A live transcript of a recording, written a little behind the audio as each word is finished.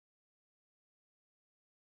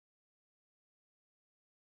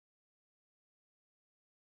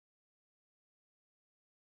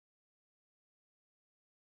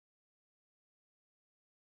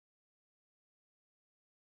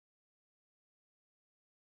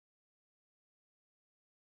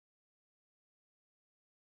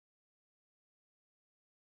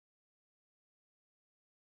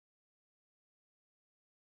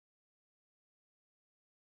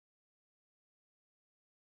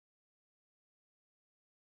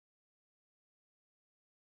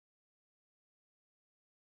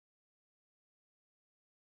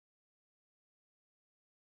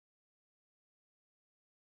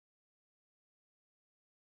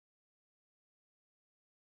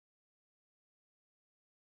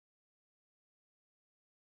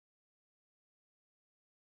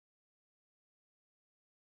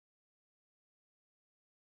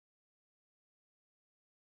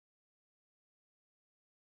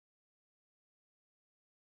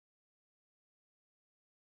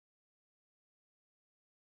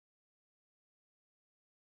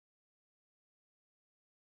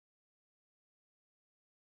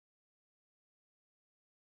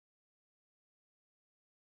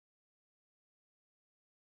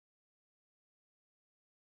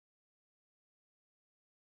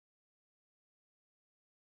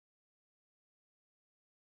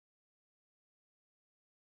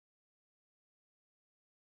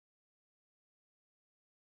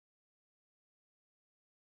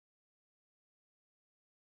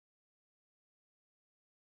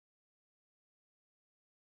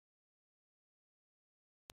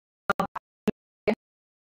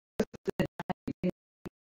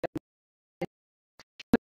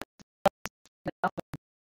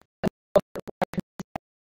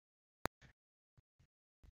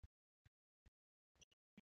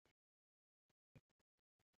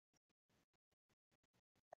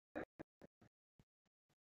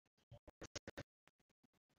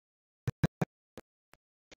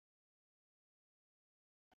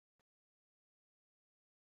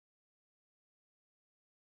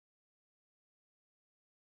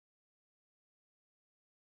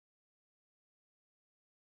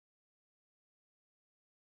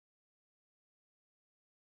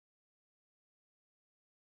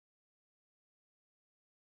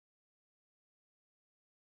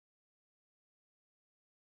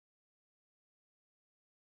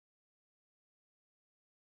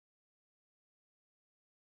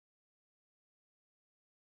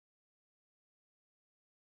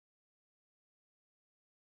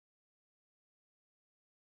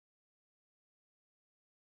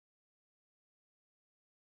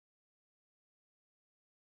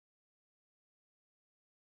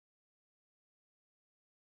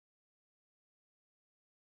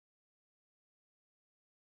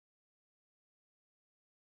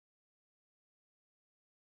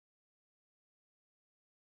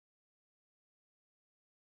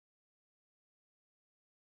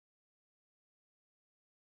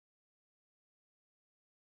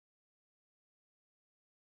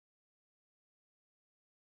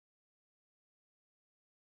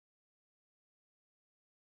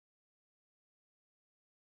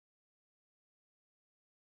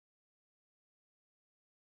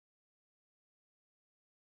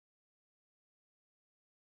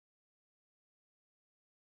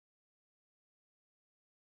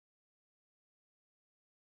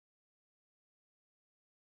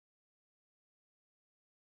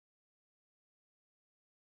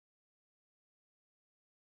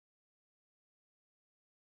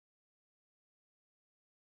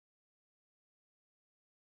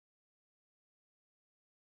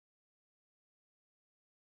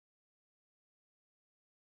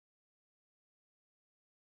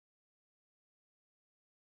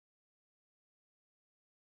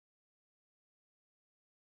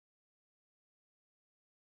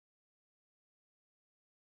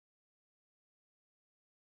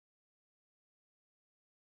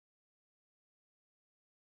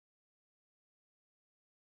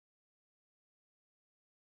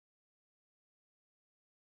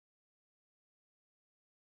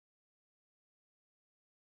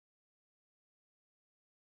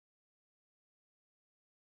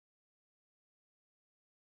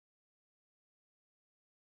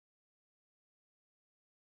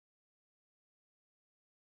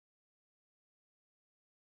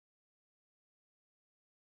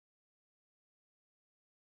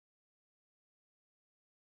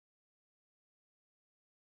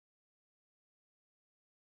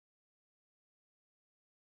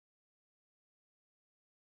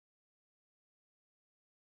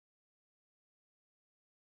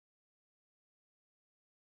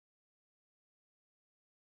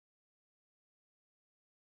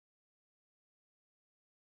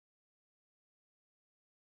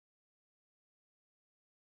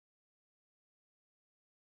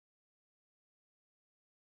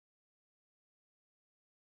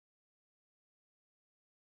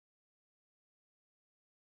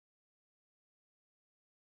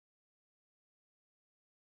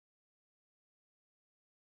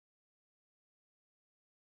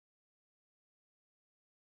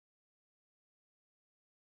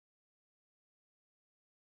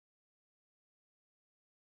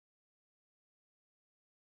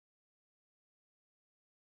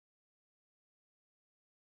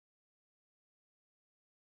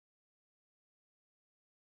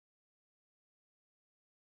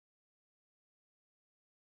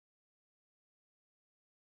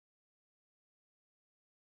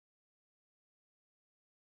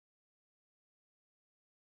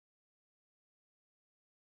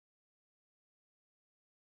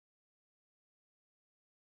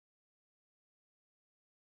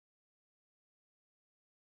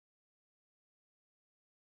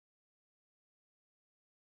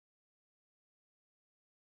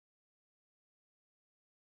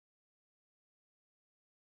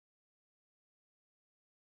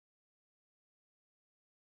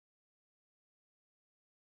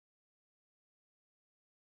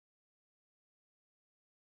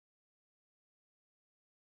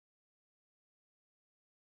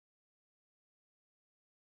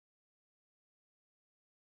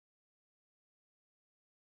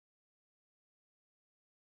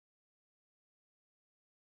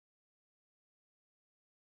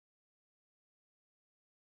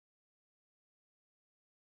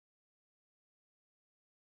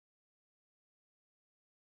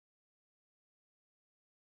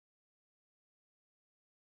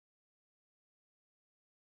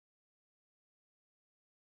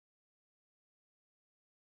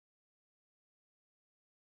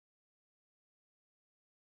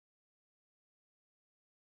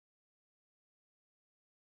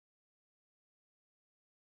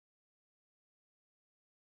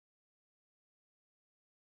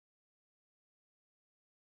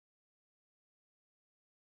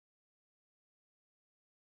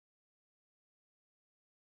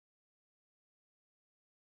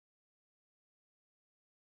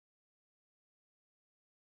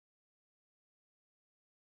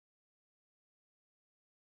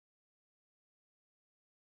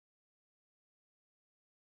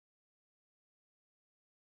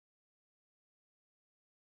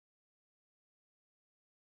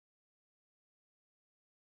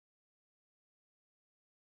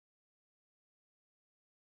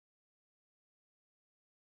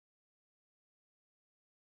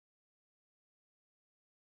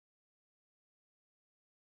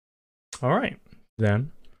All right,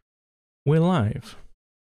 then we're live.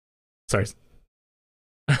 Sorry.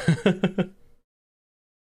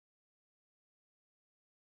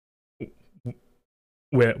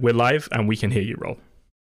 we're live and we can hear you roll.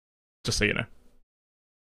 Just so you know.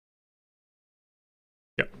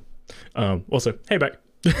 Yep. Also, hey back.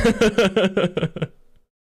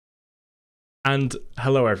 And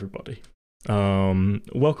hello everybody.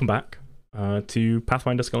 Welcome back to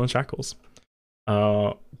Pathfinder Skull and Shackles.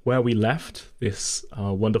 Where we left this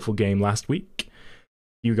wonderful game last week,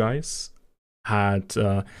 you guys had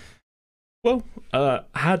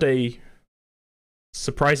had a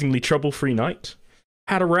surprisingly trouble-free night,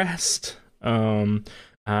 had a rest, and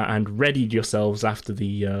readied yourselves after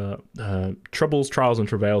the troubles, trials, and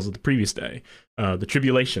travails of the previous day, the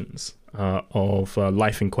tribulations of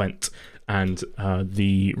life in Quent, and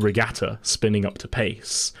the regatta spinning up to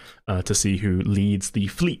pace to see who leads the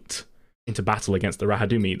fleet into battle against the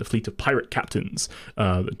Rahadumi, the fleet of pirate captains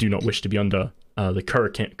that do not wish to be under the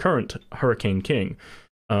current Hurricane King.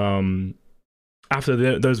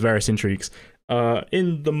 After those various intrigues,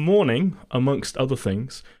 in the morning, amongst other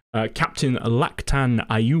things, Captain Laktan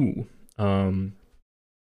Ayu,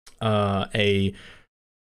 a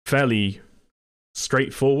fairly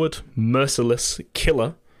straightforward, merciless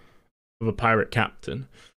killer of a pirate captain,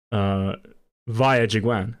 via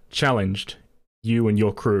Jiguan, challenged you and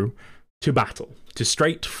your crew to battle, to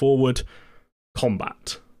straightforward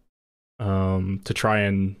combat, to try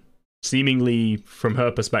and seemingly, from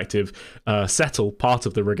her perspective, settle part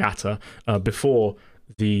of the regatta before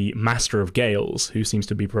the Master of Gales, who seems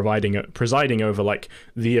to be presiding over like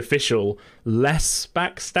the official less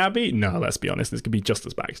backstabby. No, let's be honest, this could be just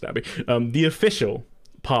as backstabby. The official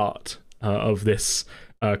part of this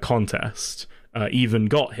contest even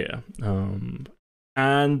got here.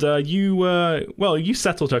 And you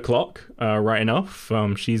settled her clock right enough.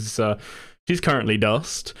 She's currently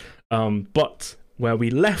dust. But where we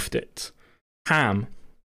left it, Ham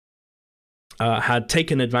had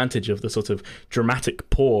taken advantage of the sort of dramatic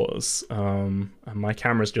pause. And my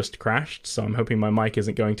camera's just crashed, so I'm hoping my mic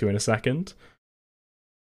isn't going to in a second.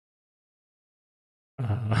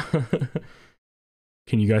 Can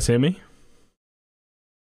you guys hear me?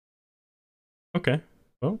 Okay,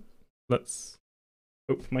 well, let's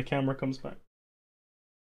hope my camera comes back.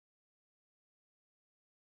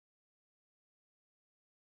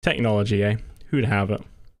 Technology, eh? Who'd have it?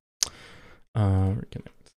 Reconnect.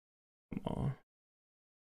 Come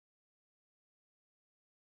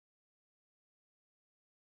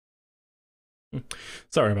on.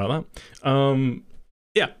 Sorry about that.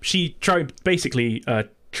 Yeah, she tried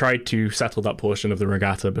to settle that portion of the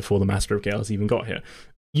regatta before the Master of Gales even got here.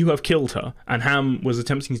 You have killed her, and Ham was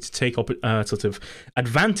attempting to take sort of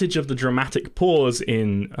advantage of the dramatic pause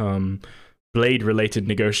in Blade-related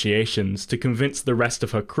negotiations to convince the rest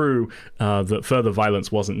of her crew that further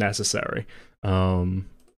violence wasn't necessary, and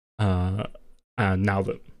now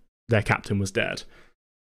that their captain was dead.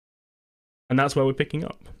 And that's where we're picking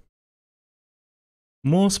up.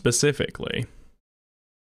 More specifically,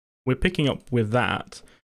 we're picking up with that,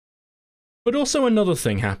 but also another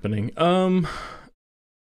thing happening.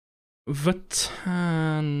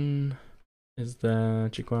 Vatan is there,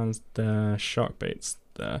 Jiguan's there, Sharkbait's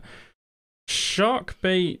there.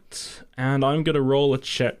 Sharkbait, and I'm gonna roll a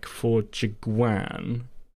check for Jiguan,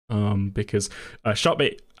 because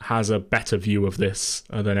Sharkbait has a better view of this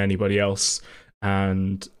than anybody else,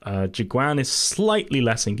 and Jiguan is slightly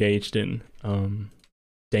less engaged in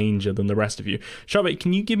danger than the rest of you. Sharkbait,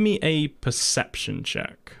 can you give me a perception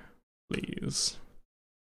check, please?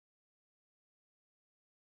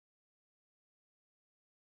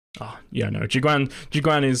 Oh, yeah, no.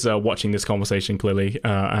 Jiguan is watching this conversation clearly,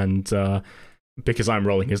 and because I'm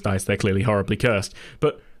rolling his dice, they're clearly horribly cursed.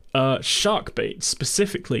 But Sharkbait,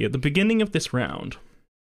 specifically, at the beginning of this round,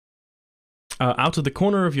 out of the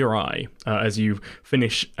corner of your eye, as you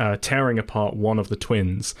finish tearing apart one of the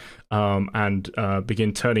twins and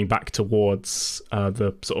begin turning back towards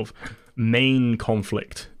the sort of main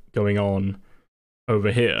conflict going on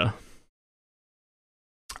over here,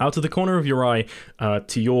 out of the corner of your eye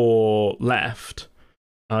to your left,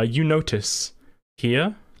 you notice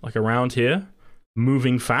here, like around here,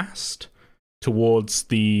 moving fast towards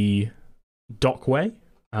the dockway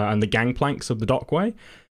and the gangplanks of the dockway,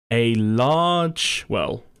 a large,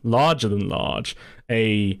 well, larger than large,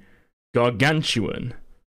 a gargantuan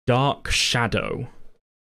dark shadow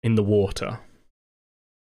in the water.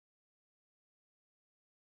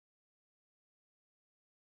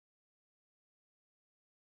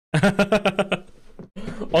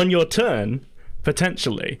 On your turn,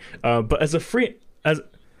 potentially, but as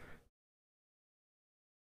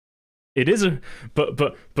It is a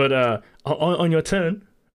but on your turn,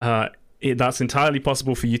 that's entirely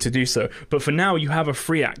possible for you to do so. But for now, you have a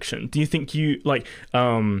free action. Do you think you like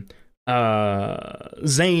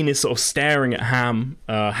Zane is sort of staring at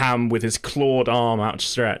Ham with his clawed arm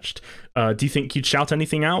outstretched. Do you think you'd shout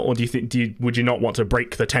anything out, or would you not want to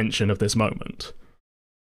break the tension of this moment?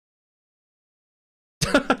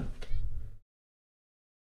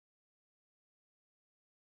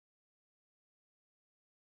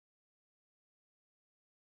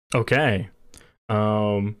 Okay.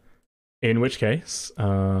 Um, in which case,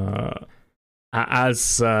 as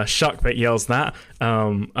Sharkbait yells that,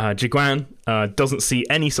 Jiguan doesn't see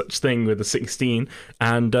any such thing with the 16,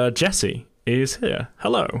 and Jesse is here.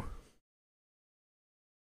 Hello.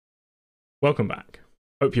 Welcome back.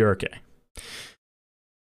 Hope you're okay.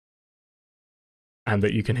 And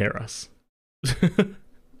that you can hear us.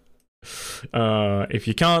 If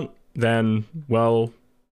you can't, then, well,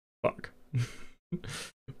 fuck.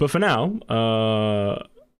 But for now,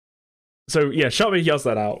 so yeah, Sharkbait yells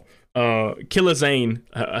that out. Killer Zane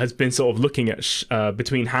has been sort of looking at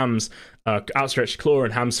between Ham's outstretched claw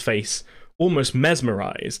and Ham's face, almost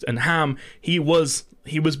mesmerized. And Ham, he was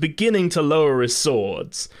beginning to lower his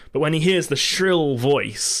swords, but when he hears the shrill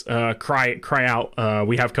voice cry out,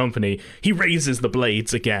 "We have company," he raises the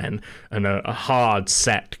blades again, and a hard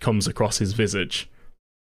set comes across his visage.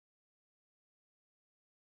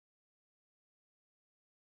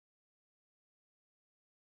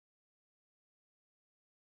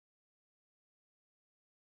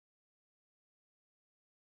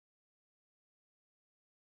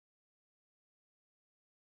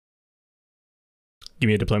 Give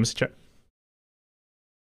me a diplomacy check.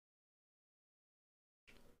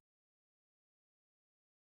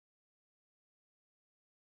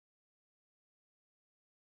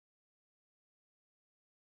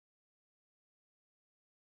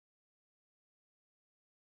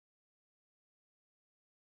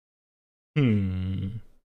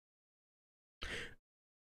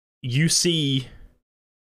 You see.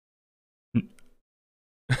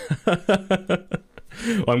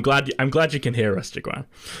 Well, I'm glad you can hear us, Jiguan.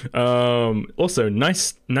 Also,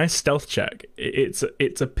 nice stealth check. It's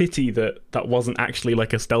a pity that wasn't actually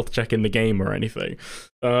like a stealth check in the game or anything.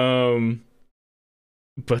 But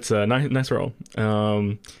nice roll.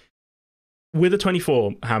 With a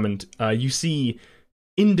 24, Hammond, you see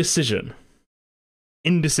indecision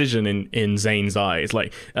in Zane's eyes,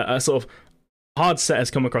 like a sort of hard set has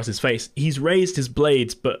come across his face. He's raised his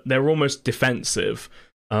blades, but they're almost defensive.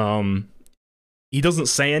 He doesn't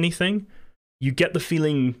say anything. You get the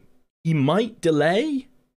feeling he might delay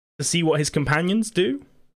to see what his companions do.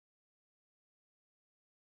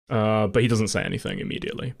 But he doesn't say anything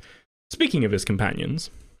immediately. Speaking of his companions,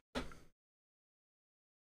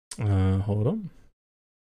 hold on.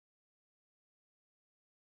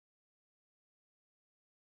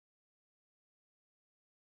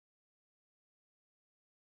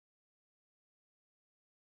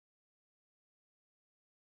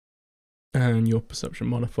 And your perception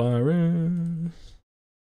modifier is...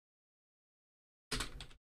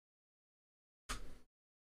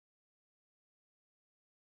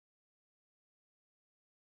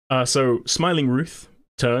 So Smiling Ruth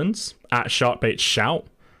turns at Sharkbait's shout,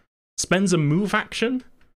 spends a move action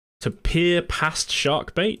to peer past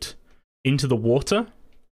Sharkbait into the water,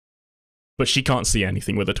 but she can't see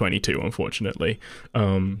anything with a 22, unfortunately.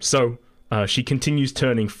 So she continues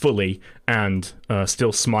turning fully and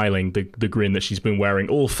still smiling, the grin that she's been wearing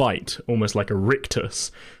all fight, almost like a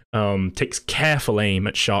rictus, takes careful aim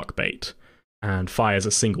at Sharkbait and fires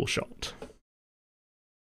a single shot.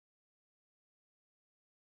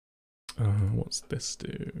 What's this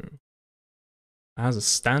do? As a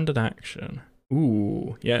standard action.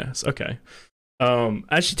 Ooh, yes, okay.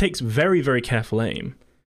 As she takes very, very careful aim,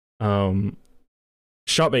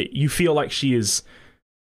 Sharkbait, you feel like she is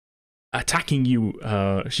attacking you.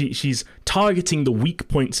 She's targeting the weak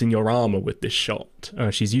points in your armor with this shot.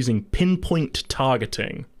 She's using pinpoint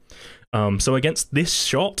targeting. So against this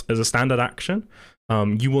shot, as a standard action,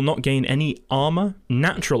 you will not gain any armor,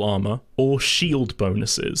 natural armor, or shield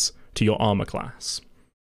bonuses to your armor class.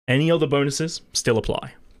 Any other bonuses still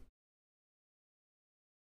apply.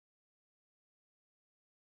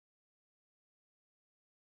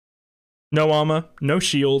 No armor, no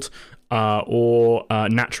shield, or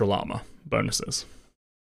natural armor bonuses.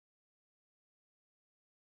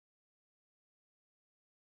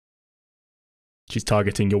 She's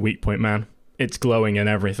targeting your weak point, man. It's glowing and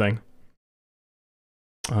everything.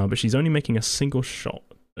 But she's only making a single shot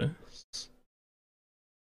at this.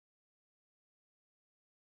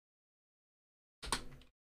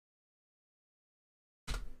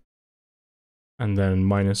 And then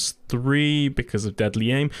 -3 because of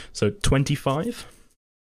deadly aim. So 25.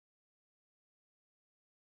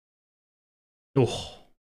 Oh.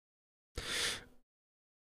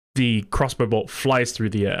 The crossbow bolt flies through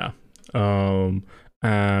the air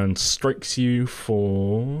and strikes you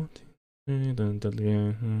for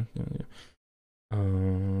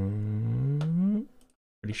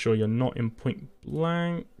pretty sure you're not in point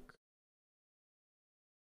blank.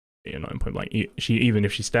 You're not in point blank. Even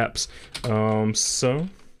if she steps. So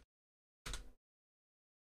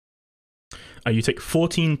you take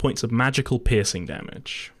 14 points of magical piercing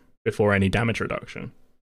damage before any damage reduction.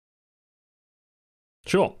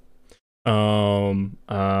 Sure.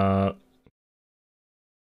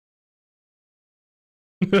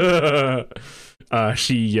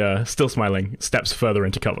 She still smiling, steps further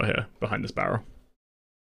into cover here behind this barrel.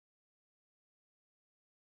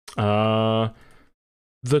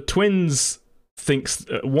 The twins thinks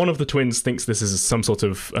one of the twins thinks this is some sort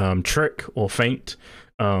of trick or feint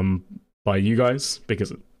by you guys,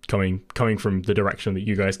 because coming from the direction that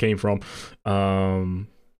you guys came from.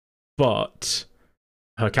 But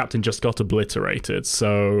her captain just got obliterated,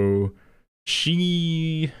 so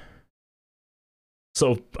she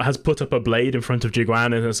sort of has put up a blade in front of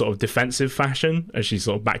Jiguan in a sort of defensive fashion as she's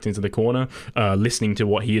sort of backed into the corner, listening to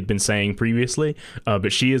what he had been saying previously.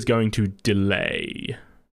 But she is going to delay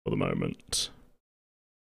for the moment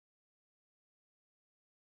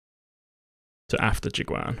to after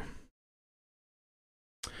Jiguan.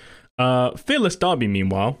 Fearless Darby,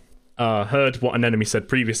 meanwhile, heard what an enemy said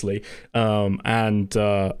previously, and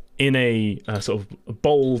in a sort of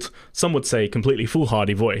bold, some would say completely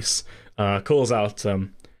foolhardy voice, calls out,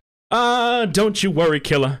 don't you worry,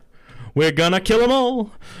 killer. We're gonna kill them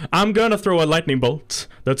all. I'm gonna throw a lightning bolt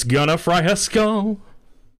that's gonna fry her skull.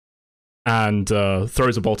 And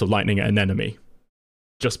throws a bolt of lightning at an enemy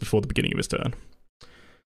just before the beginning of his turn.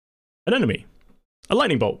 An enemy. A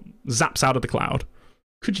lightning bolt zaps out of the cloud.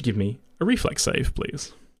 Could you give me a reflex save,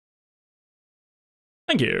 please?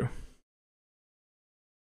 Thank you.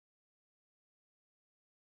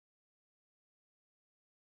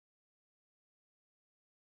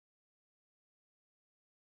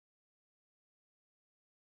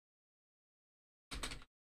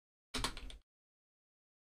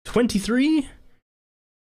 $23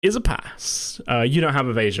 is a pass. You don't have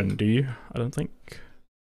evasion, do you? I don't think.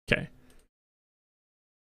 Okay.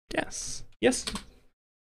 Yes. Yes.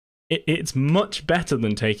 It's much better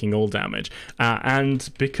than taking all damage, and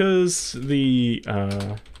because the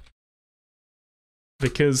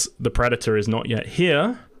predator is not yet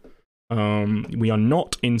here, we are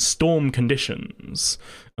not in storm conditions.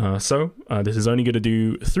 So this is only going to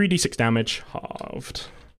do 3d6 damage halved.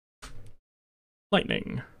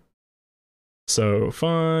 Lightning. So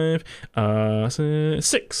 5,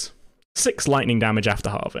 6. 6 lightning damage after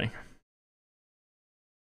halving.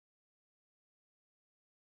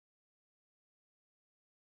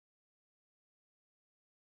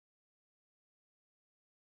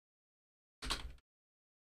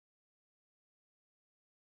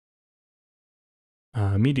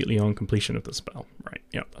 Immediately on completion of the spell. Right,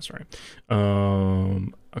 yep, that's right.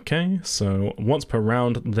 Okay, so once per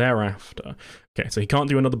round thereafter. Okay, so he can't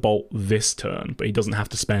do another bolt this turn, but he doesn't have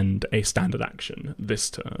to spend a standard action this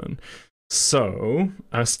turn. So,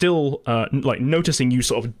 still, like, noticing you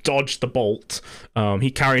sort of dodge the bolt,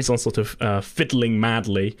 he carries on sort of fiddling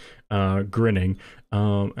madly, grinning,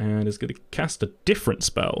 and is going to cast a different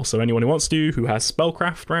spell. So anyone who wants to, who has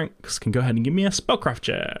spellcraft ranks, can go ahead and give me a spellcraft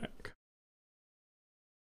check.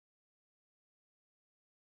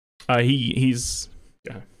 He's...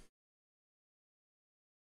 Yeah.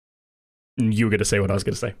 You were going to say what I was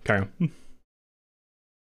going to say. Carry on.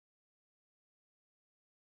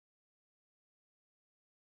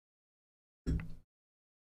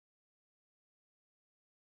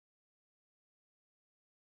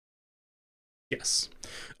 Yes.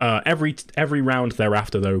 Every round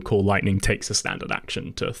thereafter, though, Call Lightning takes a standard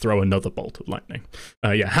action to throw another bolt of lightning.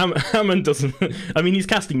 Yeah, Hammond doesn't... I mean, he's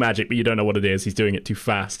casting magic, but you don't know what it is. He's doing it too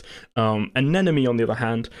fast. An enemy, on the other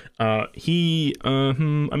hand, he... I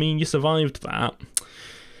mean, you survived that.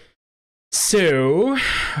 So,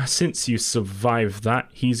 since you survived that,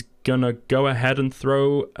 he's gonna go ahead and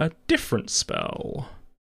throw a different spell.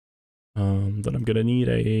 That I'm gonna need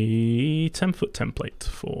a 10-foot template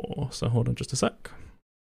for. So hold on just a sec.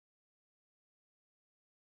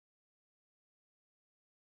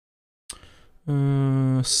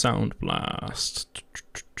 Sound Blast.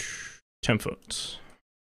 10 foot.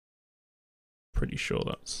 Pretty sure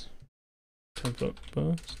that's 10 foot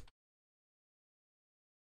burst.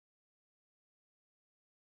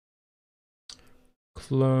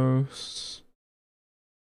 Close.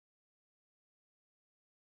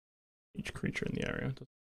 Each creature in the area. Doesn't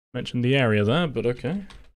mention the area there, but okay.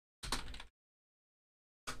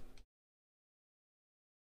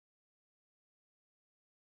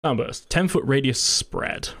 Soundburst. 10-foot radius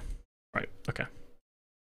spread. Right, okay.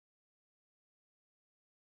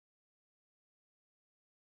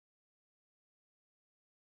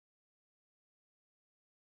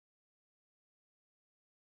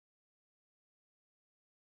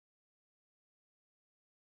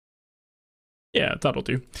 Yeah, that'll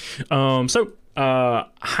do.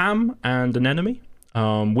 Ham and an enemy.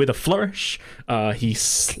 With a flourish, he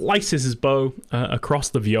slices his bow across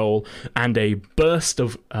the viol, and a burst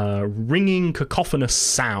of ringing, cacophonous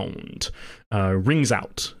sound rings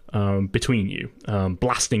out between you,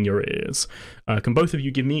 blasting your ears. Can both of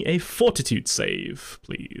you give me a fortitude save,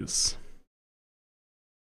 please?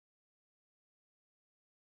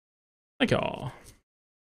 Thank you.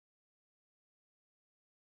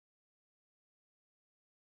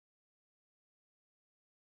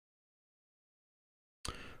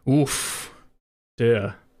 Oof.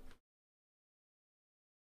 Dear.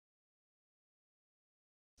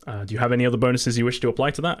 Do you have any other bonuses you wish to apply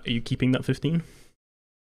to that? Are you keeping that 15?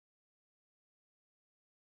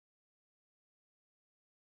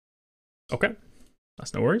 Okay.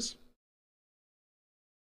 That's no worries.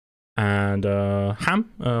 And Ham,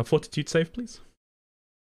 fortitude save, please.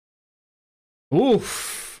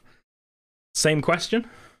 Oof. Same question.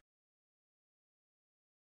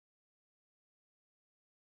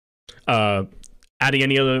 Adding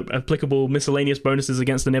any other applicable miscellaneous bonuses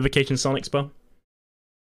against an evocation sonic spell?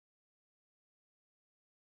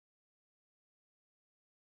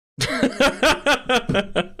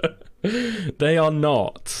 They are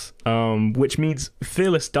not, which means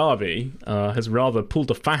Fearless Darby has rather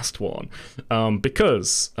pulled a fast one,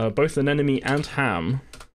 because both an enemy and Ham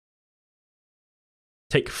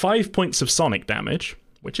take 5 points of sonic damage,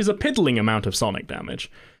 which is a piddling amount of sonic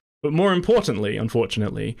damage, but more importantly,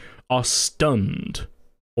 unfortunately, are stunned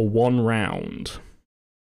for 1 round.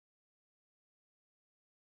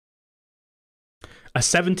 A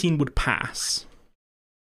 17 would pass.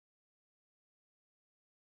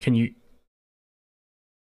 Can you...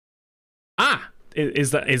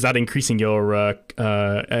 Is that increasing your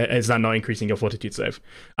is that not increasing your fortitude save?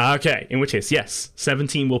 Okay, in which case, yes,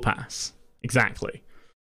 17 will pass. Exactly.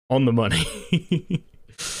 On the money.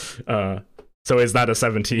 So is that a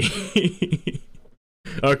 17?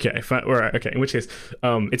 Okay, right, okay, in which case,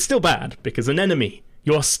 it's still bad, because an enemy,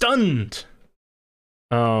 you're stunned!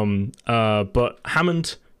 But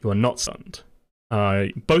Hammond, you are not stunned.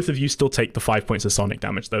 Both of you still take the 5 points of sonic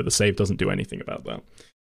damage, though the save doesn't do anything about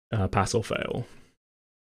that. Pass or fail.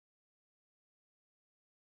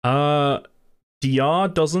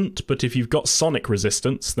 DR doesn't, but if you've got sonic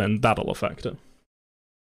resistance, then that'll affect it.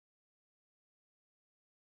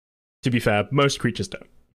 To be fair, most creatures don't.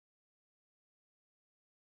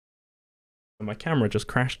 My camera just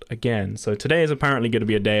crashed again, so today is apparently going to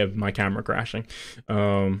be a day of my camera crashing.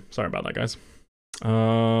 Sorry about that, guys.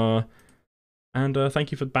 And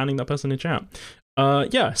thank you for banning that person in chat.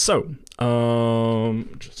 Yeah, so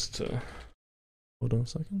just hold on a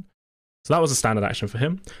second. So that was a standard action for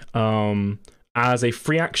him. As a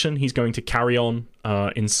free action, he's going to carry on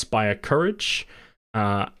Inspire Courage,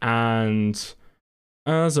 and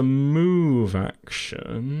as a move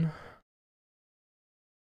action,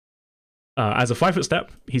 as a 5-foot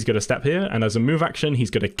step, he's going to step here, and as a move action, he's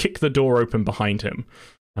going to kick the door open behind him,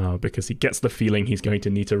 because he gets the feeling he's going to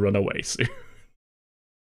need to run away soon.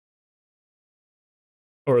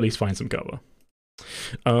 Or at least find some cover.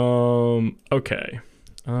 Okay.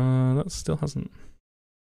 That still hasn't...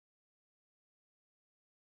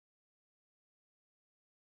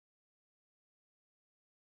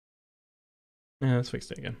 Yeah, let's fix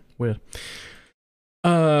it again. Weird.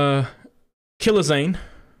 Killer Zane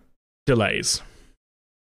delays.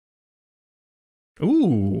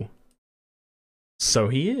 Ooh. So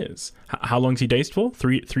he is. How long's he dazed for?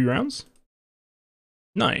 Three rounds?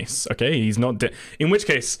 Nice. Okay, he's not in which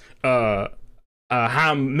case,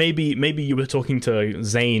 Ham, maybe you were talking to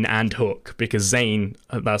Zane and Hook, because Zane,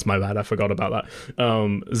 that's my bad, I forgot about that.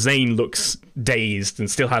 Zane looks dazed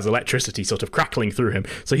and still has electricity sort of crackling through him,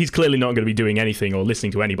 so he's clearly not going to be doing anything or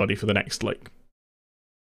listening to anybody for the next, like,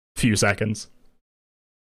 few seconds.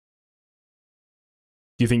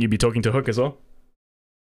 Do you think you'd be talking to Hook as well?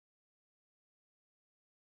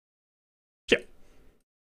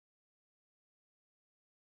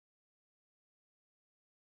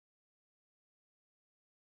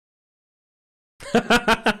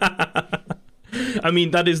 I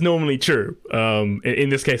mean, that is normally true. In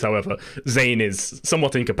this case, however, Zane is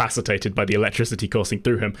somewhat incapacitated by the electricity coursing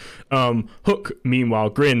through him. Hook, meanwhile,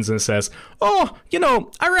 grins and says, "Oh, you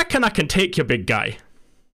know, I reckon I can take you, big guy."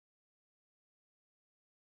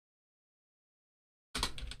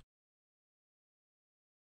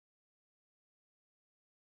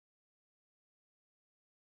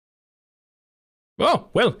 Oh,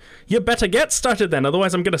 well, you better get started then,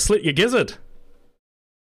 otherwise I'm gonna slit your gizzard.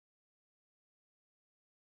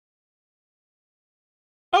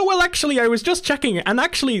 Oh, well, actually, I was just checking, and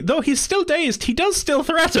actually, though he's still dazed, he does still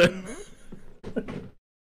threaten.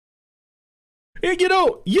 You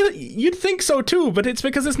know, you'd think so too, but it's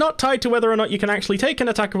because it's not tied to whether or not you can actually take an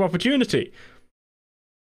attack of opportunity.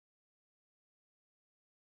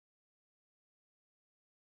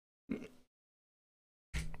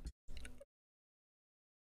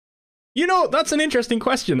 You know, that's an interesting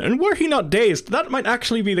question, and were he not dazed, that might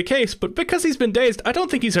actually be the case, but because he's been dazed, I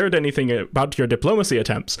don't think he's heard anything about your diplomacy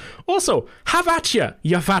attempts. Also, have at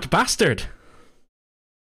you fat bastard!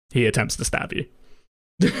 He attempts to stab you.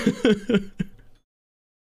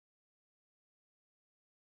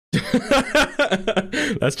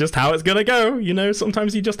 That's just how it's gonna go, you know,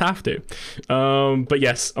 sometimes you just have to. But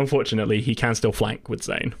yes, unfortunately, he can still flank with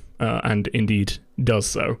Zane, and indeed does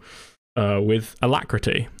so. With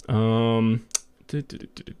alacrity. So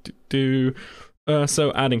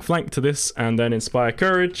adding flank to this, and then inspire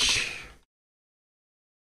courage.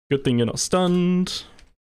 Good thing you're not stunned.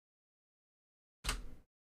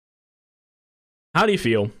 How do you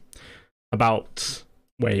feel about...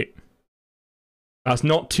 Wait. That's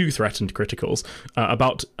not two threatened criticals.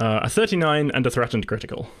 About a 39 and a threatened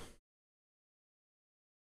critical.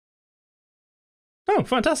 Oh,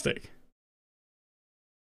 fantastic.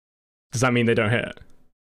 Does that mean they don't hit?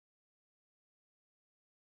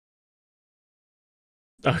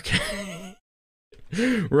 Okay.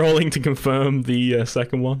 Rolling to confirm the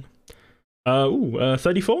second one.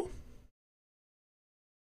 34?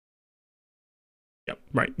 Yep,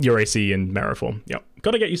 right. Your AC in Mera form. Yep.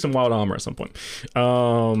 Gotta get you some wild armor at some point.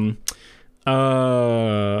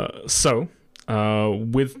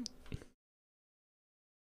 With...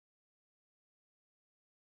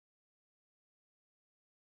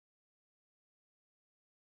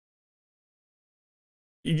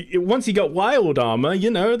 Once you got wild armor,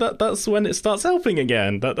 you know, that's when it starts helping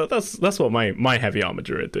again. That's what my heavy armor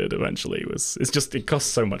druid did eventually. It's just, it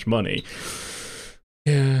costs so much money.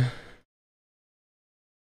 Yeah.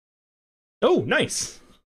 Oh, nice.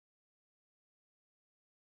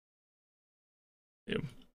 Yeah.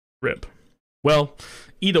 Rip. Well,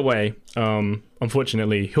 either way,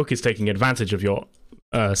 unfortunately, Hook is taking advantage of your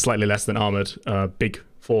slightly less than armored big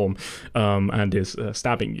form, and is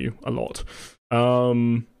stabbing you a lot.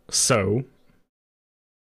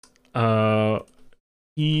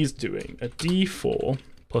 He's doing a d4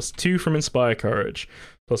 plus 2 from Inspire Courage,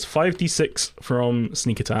 plus 5d6 from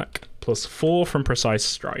Sneak Attack, plus 4 from Precise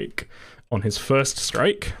Strike on his first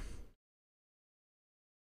strike.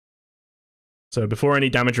 So before any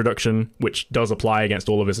damage reduction, which does apply against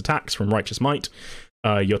all of his attacks from Righteous Might,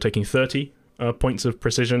 you're taking 30 points of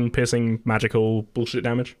precision, piercing, magical bullshit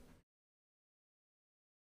damage.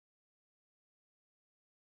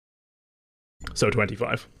 So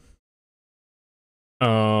 25.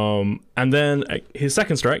 And then his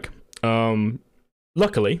second strike,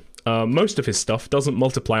 luckily, most of his stuff doesn't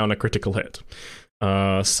multiply on a critical hit.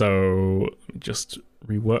 So just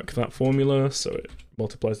rework that formula so it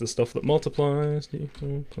multiplies the stuff that multiplies.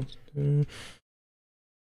 D4 plus 2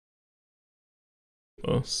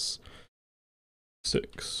 plus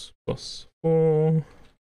 6 plus 4.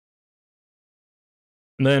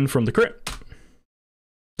 And then from the crit,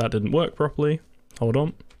 that didn't work properly. Hold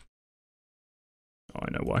on. Oh,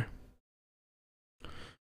 I know why.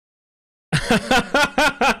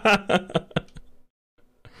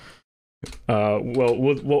 Well,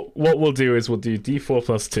 what we'll do is we'll do d4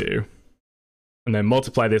 plus 2, and then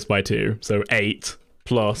multiply this by 2, so 8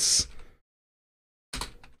 plus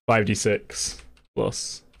 5d6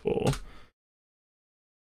 plus 4.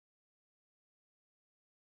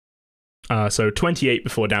 So 28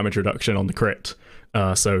 before damage reduction on the crit,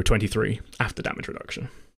 so 23 after damage reduction.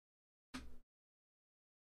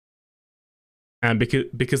 And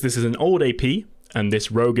because this is an old AP, and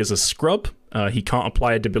this rogue is a scrub, he can't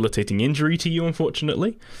apply a debilitating injury to you,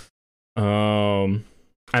 unfortunately. And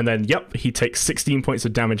then, yep, he takes 16 points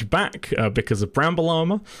of damage back because of Bramble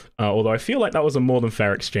Armor, although I feel like that was a more than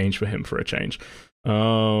fair exchange for him for a change.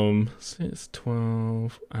 6,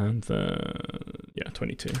 12, and then, yeah,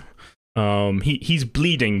 22. He's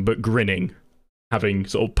bleeding but grinning, having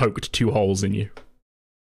sort of poked 2 holes in you.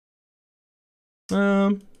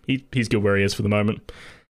 he's good where he is for the moment.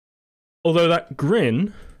 Although that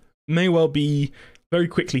grin may well be very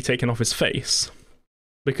quickly taken off his face,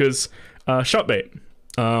 because Shotbait,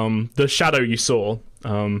 the shadow you saw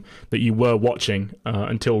that you were watching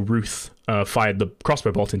until Ruth fired the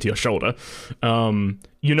crossbow bolt into your shoulder,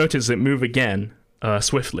 you notice it move again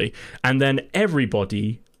swiftly, and then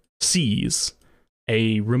everybody sees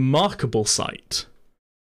a remarkable sight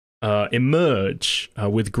emerge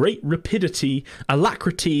with great rapidity,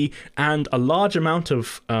 alacrity, and a large amount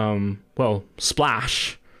of,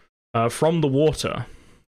 splash from the water.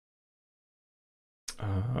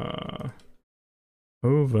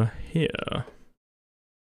 Over here.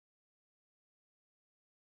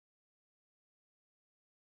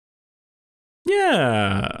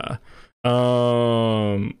 Yeah.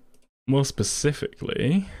 More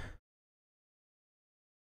specifically,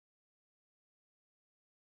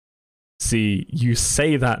 see, you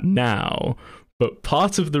say that now, but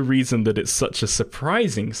part of the reason that it's such a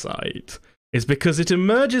surprising sight is because it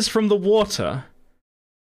emerges from the water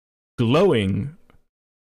glowing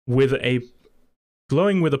with a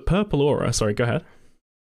purple aura. Sorry, go ahead.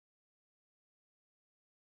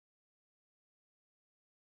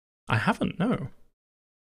 I haven't, no.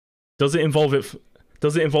 Does it involve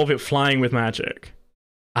it flying with magic?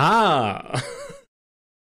 Ah.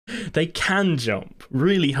 They can jump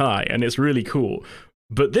really high, and it's really cool.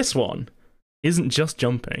 But this one isn't just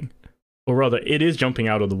jumping. Or rather, it is jumping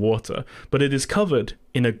out of the water, but it is covered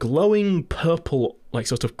in a glowing purple, like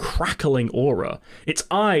sort of crackling aura. Its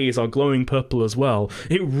eyes are glowing purple as well.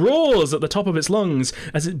 It roars at the top of its lungs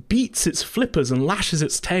as it beats its flippers and lashes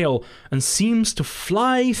its tail and seems to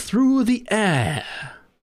fly through the air.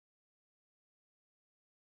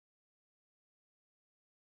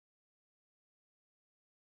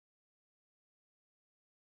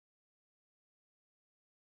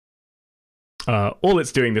 All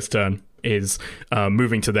it's doing this turn is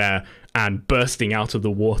moving to there and bursting out of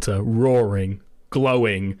the water, roaring,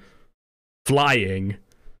 glowing, flying.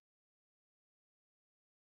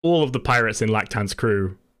 All of the pirates in Lactan's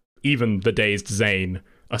crew, even the dazed Zane,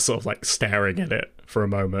 are sort of like staring at it for a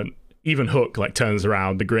moment. Even Hook like turns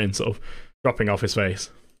around, the grin sort of dropping off his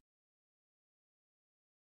face.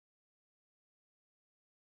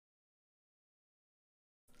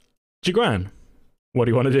 Jiguan, what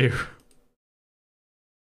do you want to do?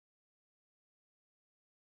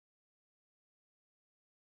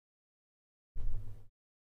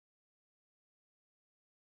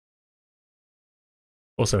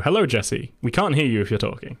 Also, hello, Jesse. We can't hear you if you're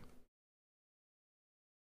talking.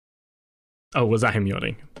 Oh, was that him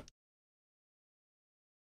yawning?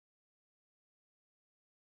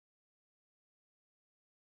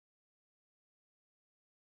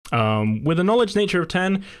 With a knowledge nature of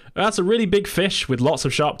 10, that's a really big fish with lots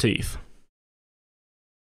of sharp teeth.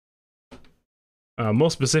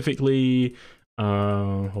 More specifically,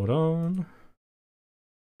 hold on.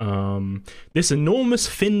 This enormous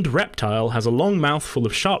finned reptile has a long mouth full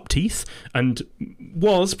of sharp teeth and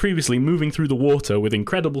was previously moving through the water with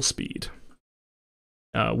incredible speed.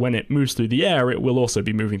 When it moves through the air, it will also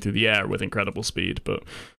be moving through the air with incredible speed, but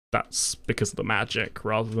that's because of the magic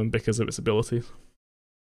rather than because of its abilities.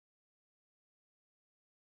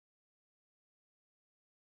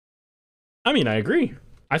 I mean, I agree.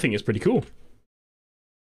 I think it's pretty cool.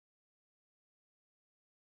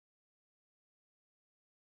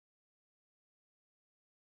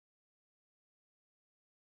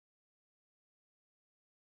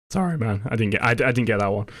 Sorry, man. I didn't get that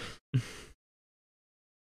one.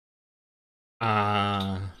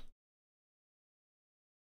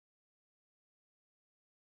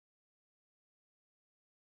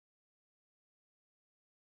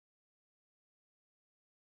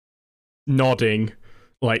 Nodding,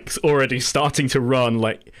 like already starting to run,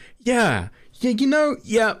 like, yeah,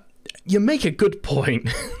 you make a good point.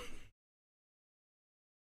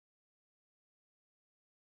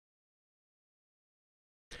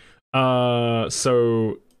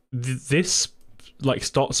 So this like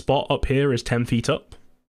spot up here is 10 feet up.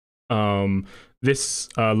 This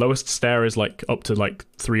lowest stair is like up to like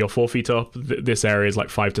 3 or 4 feet up. This area is like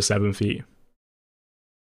 5 to 7 feet.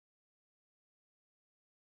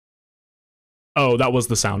 Oh, that was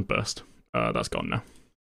the sound burst. That's gone now.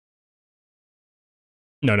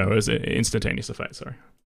 No, it was an instantaneous effect, sorry.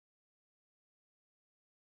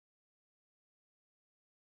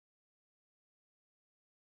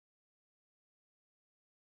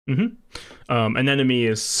 An enemy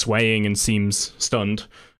is swaying and seems stunned.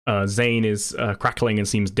 Zane is crackling and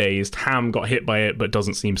seems dazed. Ham got hit by it but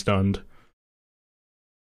doesn't seem stunned.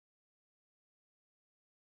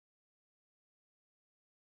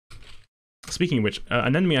 Speaking of which,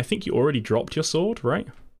 an enemy, I think you already dropped your sword, right?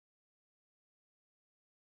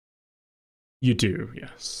 You do,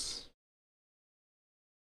 yes.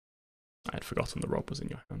 I had forgotten the rod was in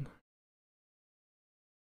your hand.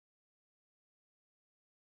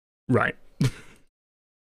 Right.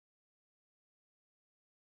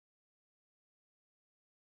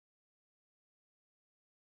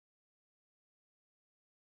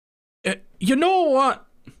 You know what?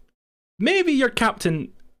 Maybe your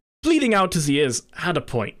captain, bleeding out as he is, had a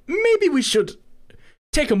point. Maybe we should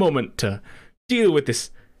take a moment to deal with this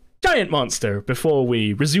giant monster before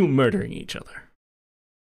we resume murdering each other.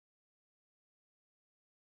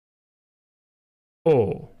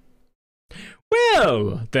 Oh.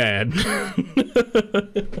 Well, then.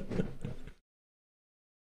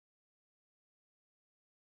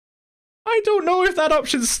 I don't know if that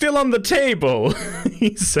option's still on the table,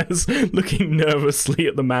 he says, looking nervously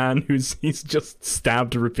at the man he's just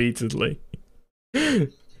stabbed repeatedly.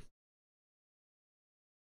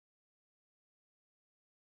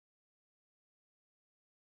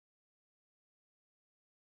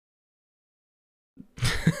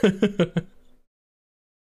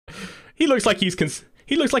 He looks like he's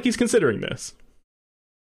considering this.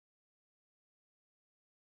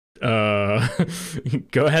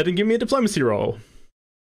 Go ahead and give me a diplomacy roll.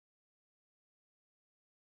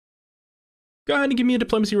 Go ahead and give me a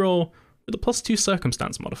diplomacy roll with a +2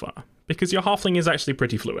 circumstance modifier, because your halfling is actually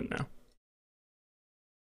pretty fluent now.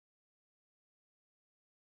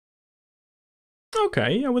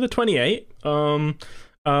 Okay, yeah, with a 28,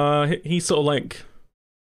 he's sort of like,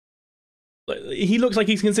 he looks like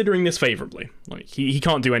he's considering this favorably. Like he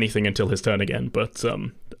can't do anything until his turn again, but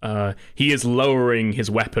he is lowering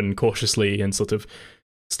his weapon cautiously and sort of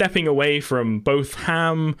stepping away from both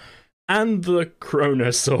Ham and the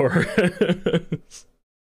Chronosaurus.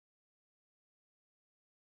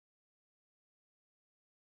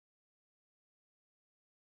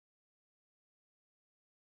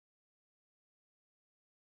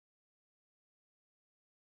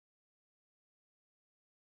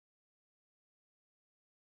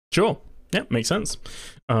 Sure. Yeah, makes sense.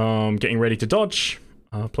 Getting ready to dodge.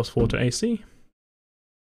 +4 to AC.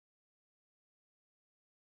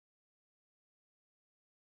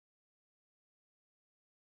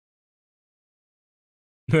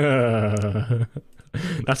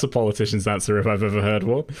 That's a politician's answer if I've ever heard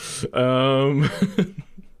one.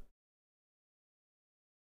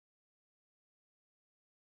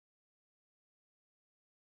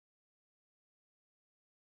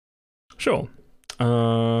 Sure.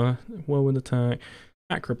 Whirlwind attack.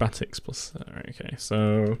 Acrobatics plus. Alright, okay.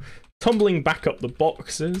 So, tumbling back up the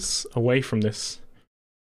boxes away from this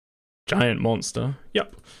giant monster.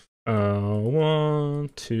 Yep. 1,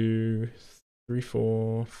 2, 3,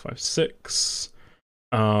 4, 5, 6.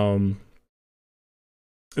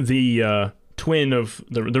 The twin of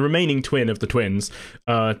the remaining twin of the twins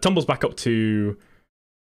tumbles back up to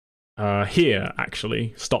here.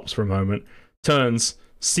 Actually, stops for a moment, turns,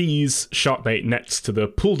 sees Sharkbait next to the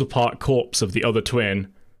pulled apart corpse of the other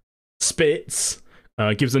twin, spits,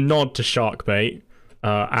 gives a nod to Sharkbait,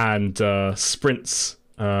 and sprints.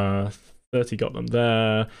 30 got them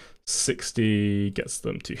there. 60 gets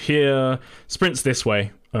them to here. Sprints this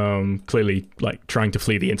way, clearly like trying to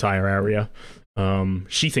flee the entire area,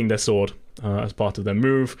 sheathing their sword as part of their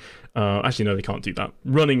move. Actually, no, they can't do that.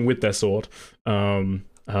 Running with their sword. But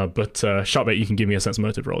Sharkbait, you can give me a sense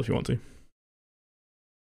motive roll if you want to.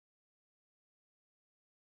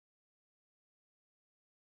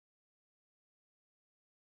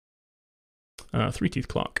 Three Teeth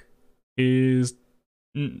Clark is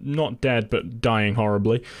not dead, but dying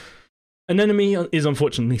horribly. An enemy is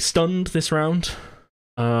unfortunately stunned this round.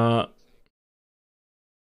 Oh,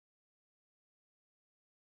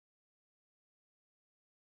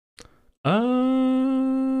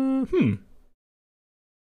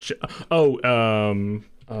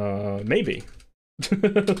 maybe.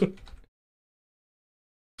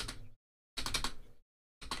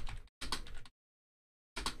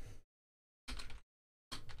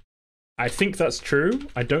 I think that's true.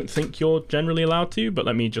 I don't think you're generally allowed to, but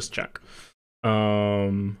let me just check.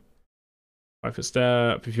 5 foot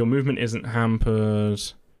step. If your movement isn't hampered,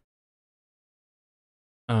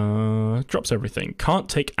 drops everything. Can't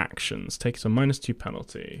take actions. Takes a -2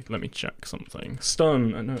 penalty. Let me check something.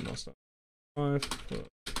 Stun. No, not stun. 5 foot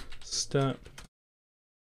step.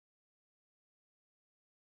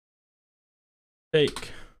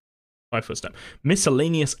 Take 5 foot step.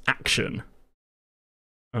 Miscellaneous action.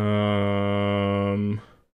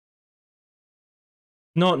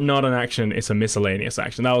 Not an action, it's a miscellaneous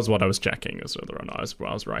action. That was what I was checking, as whether or not I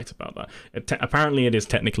was right about that. Apparently it is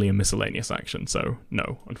technically a miscellaneous action, so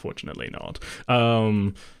no, unfortunately not.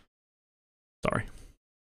 Sorry.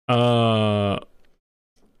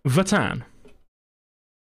 Vatan.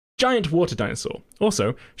 Giant water dinosaur.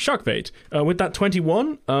 Also, Sharkbait. With that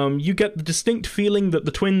 21, you get the distinct feeling that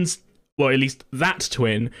the twins, well, at least that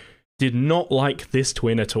twin, did not like this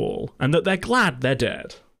twin at all, and that they're glad they're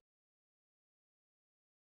dead.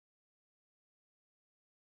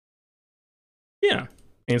 Yeah.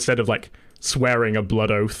 Instead of, like, swearing a blood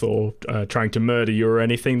oath or trying to murder you or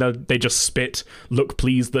anything, they just spit, look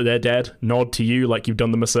pleased that they're dead, nod to you like you've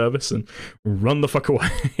done them a service, and run the fuck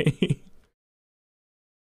away.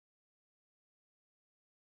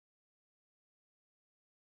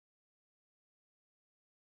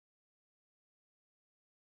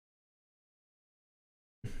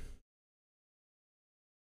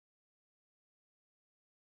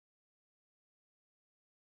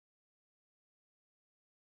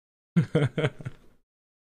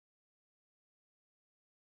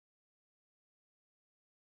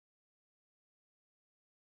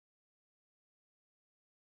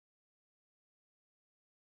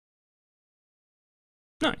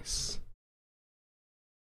 Nice.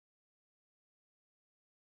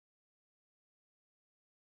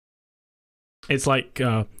 It's like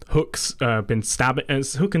Hook's been stabbing.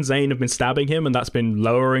 Hook and Zane have been stabbing him, and that's been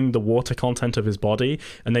lowering the water content of his body.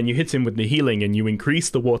 And then you hit him with the healing, and you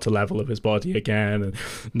increase the water level of his body again,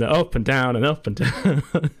 and up and down and up and down.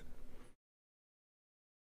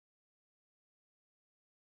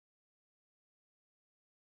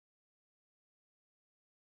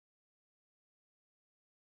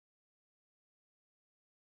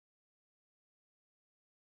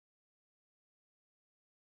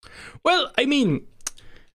 Well, I mean,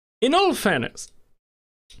 in all fairness,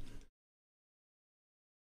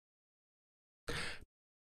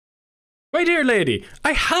 my dear lady,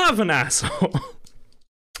 I have an asshole,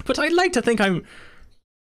 but I'd like to think I'm.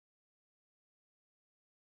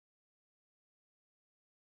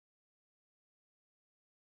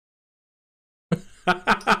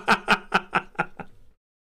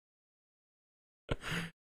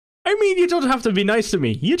 I mean, you don't have to be nice to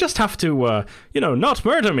me. You just have to, not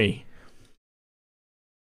murder me.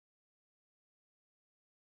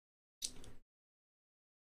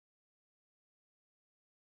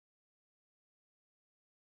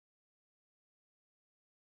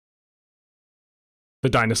 The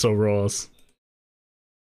dinosaur roars.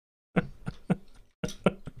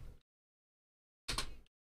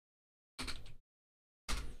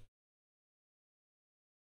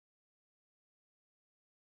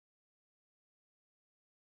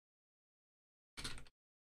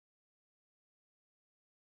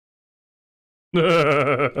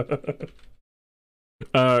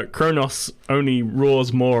 Kronos only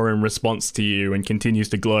roars more in response to you and continues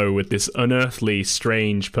to glow with this unearthly,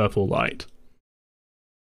 strange purple light.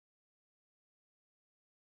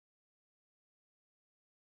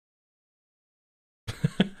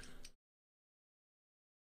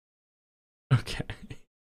 Okay.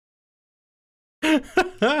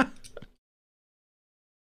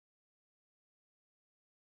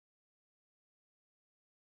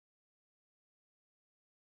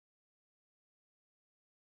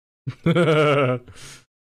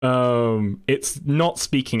 It's not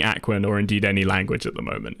speaking Aquan or indeed any language at the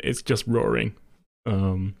moment. It's just roaring.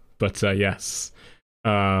 But yes.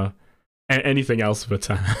 Anything else but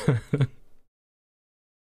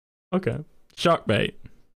okay. Sharkbait.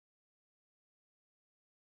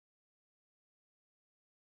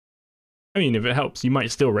 I mean, if it helps, you might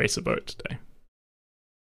still race a boat today.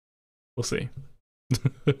 We'll see.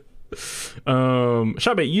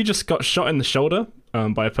 Sharkbait, you just got shot in the shoulder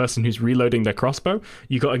by a person who's reloading their crossbow.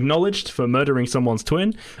 You got acknowledged for murdering someone's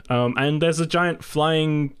twin, and there's a giant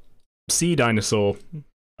flying sea dinosaur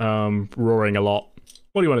roaring a lot.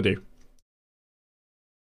 What do you want to do?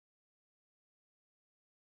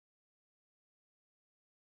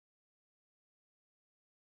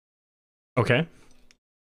 Okay.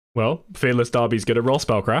 Well, Fearless Darby's good at roll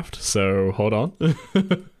spellcraft, so hold on.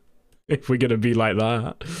 If we're gonna be like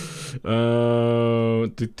that.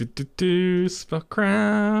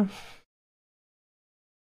 Spellcraft.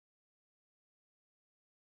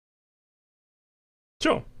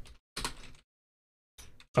 Sure.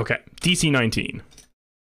 Okay, DC 19.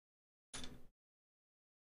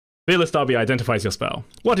 Fearless Darby identifies your spell.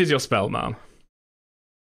 What is your spell, ma'am?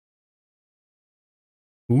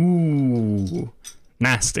 Ooh.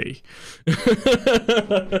 Nasty.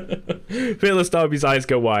 Fearless Darby's eyes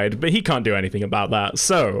go wide, but he can't do anything about that.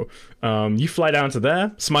 So, you fly down to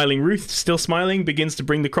there. Smiling Ruth, still smiling, begins to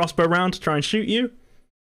bring the crossbow round to try and shoot you.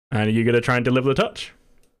 And are you going to try and deliver the touch?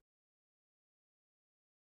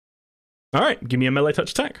 Alright, give me a melee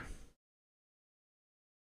touch attack.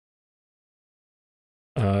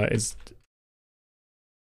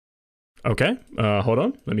 Okay, hold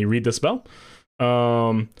on. Let me read the spell.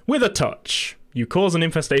 With a touch, you cause an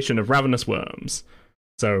infestation of ravenous worms.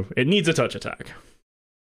 So, it needs a touch attack.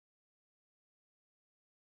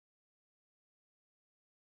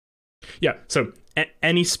 Yeah, so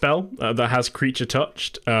any spell that has creature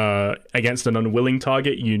touched against an unwilling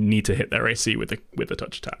target, you need to hit their AC with a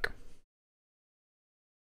touch attack.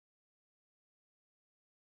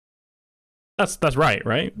 That's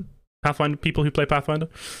right? Pathfinder, people who play Pathfinder.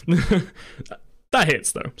 That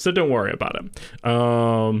hits though, so don't worry about it.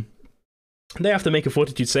 They have to make a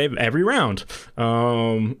fortitude save every round.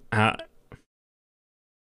 Yeah.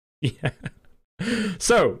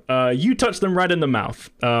 So, you touch them right in the mouth.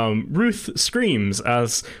 Ruth screams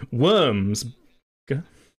as worms.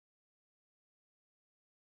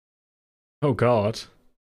 Oh god.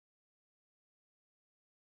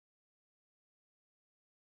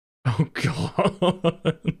 Oh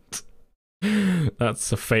god.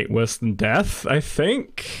 That's a fate worse than death, I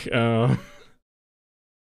think. Oh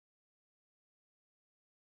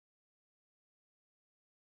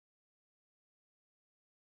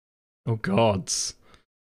gods.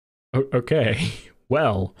 Okay.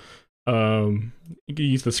 Well, you can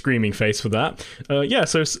use the screaming face for that. Yeah,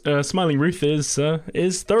 so Smiling Ruth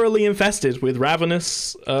is thoroughly infested with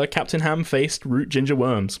ravenous, Captain Ham-faced root ginger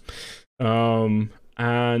worms. Yeah,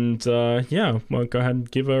 well, go ahead and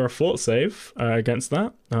give her a fort save against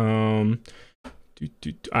that.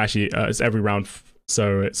 Actually, it's every round,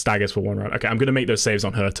 so it staggers for one round. Okay, I'm going to make those saves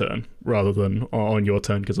on her turn rather than on your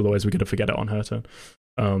turn, because otherwise we're going to forget it on her turn.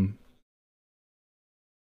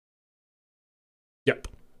 Yep.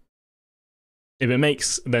 If it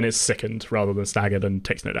makes, then it's sickened rather than staggered and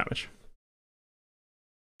takes no damage.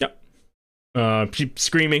 Yep.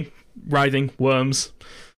 Screaming, writhing, worms.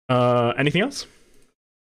 Anything else?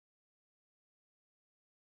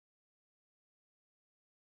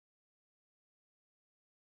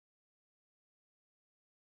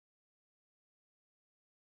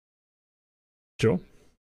 Sure.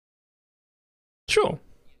 Sure.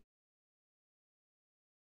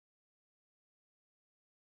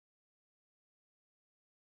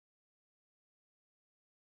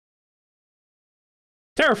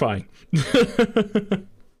 Terrifying.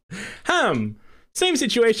 Ham. Same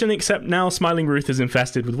situation, except now Smiling Ruth is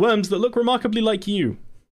infested with worms that look remarkably like you.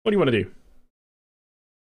 What do you want to do?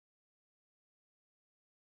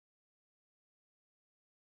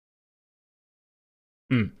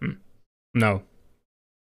 No.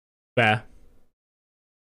 Fair.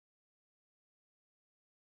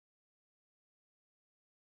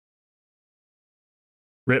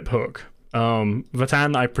 Rip hook.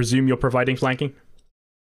 Vatan, I presume you're providing flanking?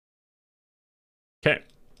 Okay.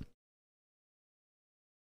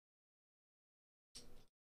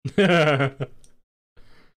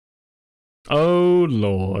 Oh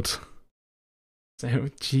lord. Oh,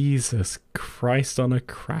 Jesus Christ on a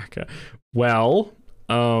cracker. Well,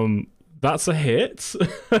 that's a hit.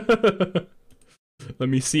 Let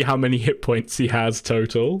me see how many hit points he has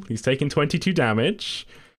total. He's taken 22 damage.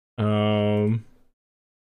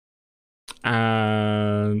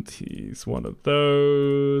 And he's one of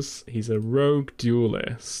those. He's a rogue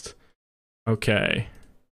duelist. Okay.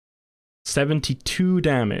 72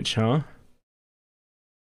 damage, huh?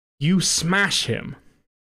 You smash him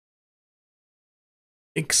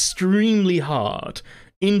extremely hard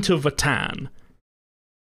into Vatan.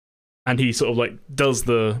 And he sort of like does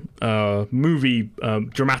the movie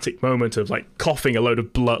dramatic moment of like coughing a load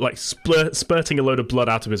of blood, like spurting a load of blood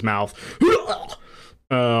out of his mouth.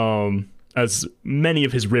 As many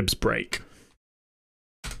of his ribs break.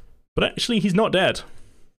 But actually, he's not dead.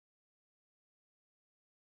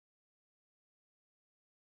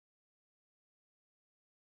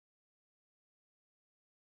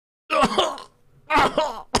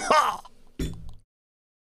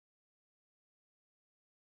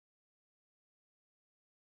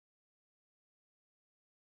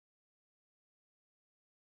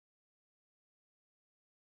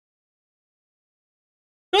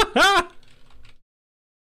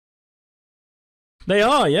 They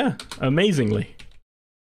are, yeah, amazingly.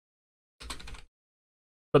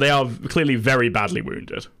 But they are clearly very badly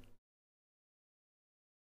wounded.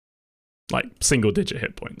 Like, single-digit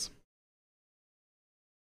hit points.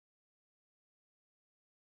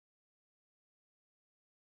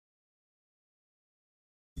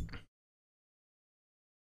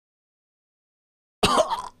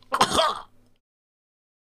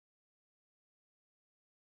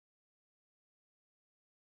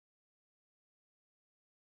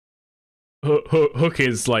 Hook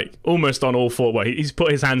is like almost on all four. Well, he's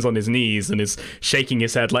put his hands on his knees and is shaking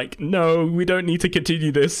his head like, no, we don't need to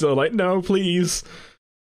continue this, or like, no, please.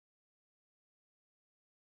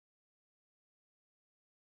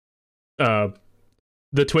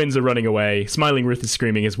 The twins are running away. Smiling Ruth is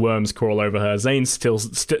screaming as worms crawl over her. Zane's still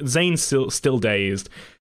dazed.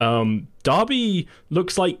 Darby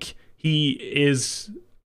looks like he is.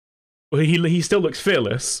 He still looks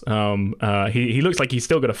fearless. He looks like he's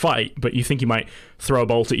still gonna fight, but you think he might throw a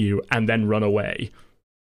bolt at you and then run away.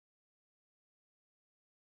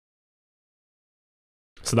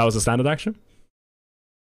 So that was a standard action?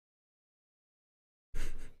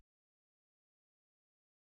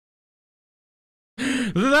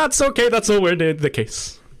 That's okay, that's all we're in the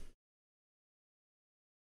case.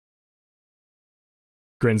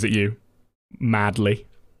 Grins at you. Madly.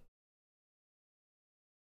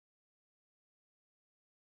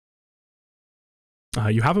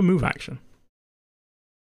 You have a move action.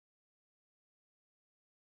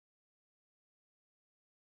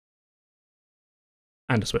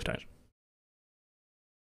 And a swift action.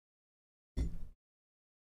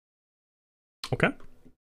 Okay.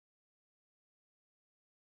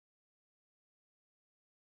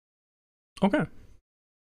 Okay.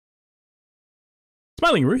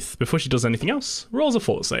 Smiling Ruth, before she does anything else, rolls a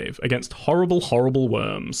fort save against horrible, horrible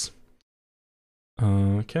worms.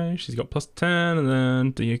 Okay, she's got +10, and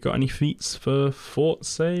then do you got any feats for fort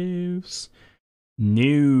saves?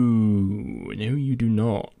 No, you do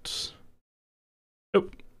not. Oh,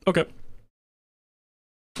 okay.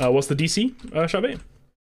 What's the DC, Shabby?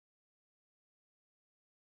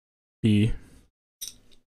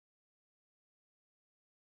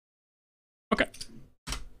 Okay.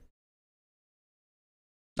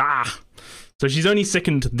 So she's only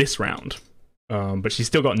sickened this round, but she's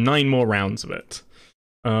still got 9 more rounds of it.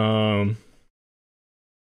 I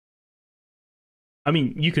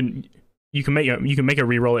mean, you can make a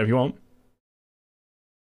re-roll it if you want.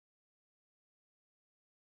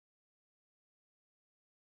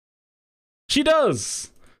 She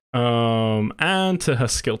does. And to her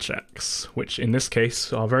skill checks, which in this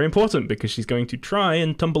case are very important because she's going to try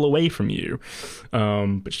and tumble away from you.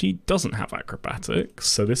 But she doesn't have acrobatics,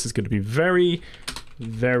 so this is going to be very,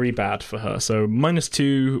 very bad for her. So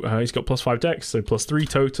 -2, he's got +5 dex, so +3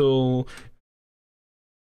 total.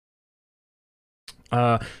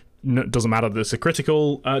 No, doesn't matter that it's a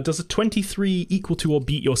critical. Does a 23 equal to or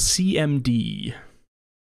beat your CMD?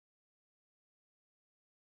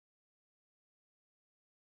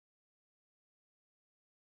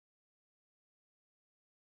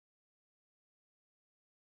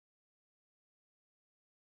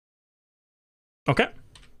 Okay.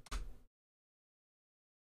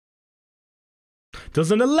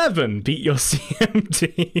 Does an 11 beat your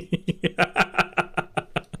CMD?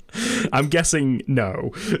 I'm guessing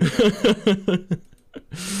no.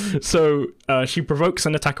 So she provokes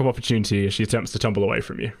an attack of opportunity as she attempts to tumble away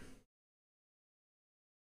from you.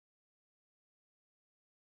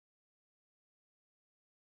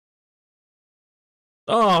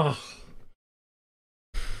 Oh.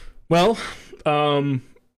 Well,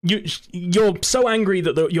 you're so angry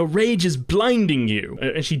that your rage is blinding you,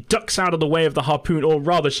 and she ducks out of the way of the harpoon, or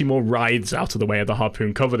rather she more writhes out of the way of the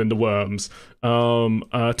harpoon covered in the worms.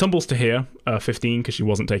 Tumbles to here, 15, because she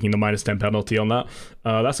wasn't taking the -10 penalty on that.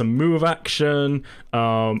 That's a move action,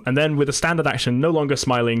 and then with a standard action, no longer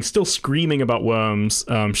smiling, still screaming about worms,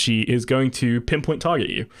 she is going to pinpoint target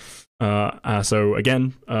you. So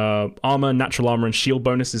again, armor, natural armor, and shield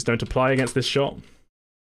bonuses don't apply against this shot.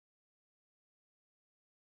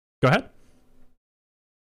 Go ahead.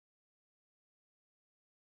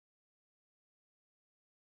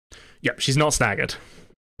 Yep, she's not staggered.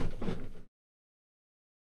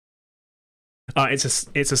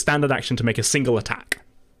 It's a standard action to make a single attack.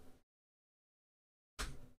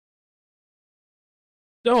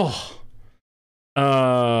 Oh.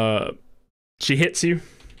 She hits you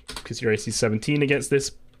because your AC is 17 against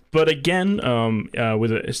this, but again,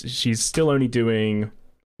 she's still only doing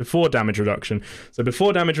before damage reduction. So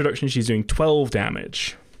before damage reduction, she's doing 12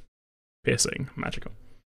 damage. Piercing, magical.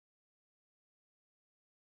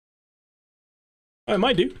 Oh, it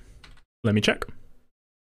might do. Let me check.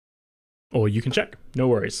 Or you can check. No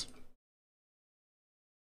worries.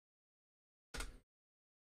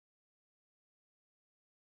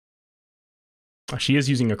 She is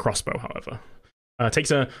using a crossbow, however.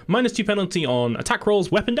 Takes a -2 penalty on attack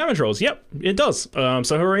rolls, weapon damage rolls. Yep, it does.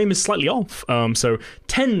 So her aim is slightly off. So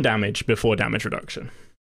 10 damage before damage reduction.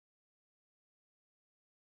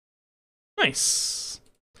 Nice.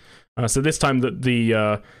 So this time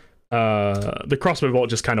the The crossbow bolt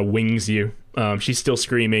just kind of wings you. She's still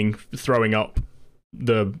screaming, throwing up.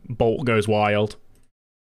 The bolt goes wild.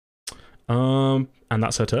 And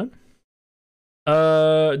that's her turn.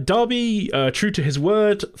 Darby, true to his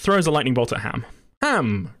word, throws a lightning bolt at Ham.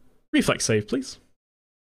 Ham, reflex save, please.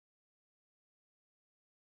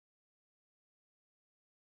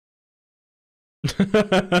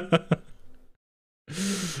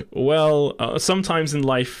 Well, sometimes in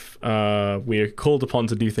life, we're called upon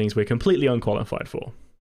to do things we're completely unqualified for.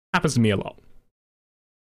 Happens to me a lot.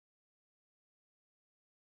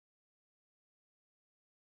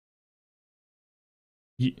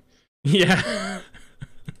 Yeah.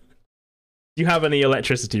 Do you have any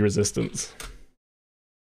electricity resistance?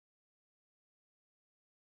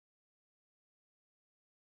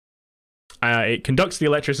 It conducts the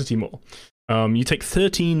electricity more. You take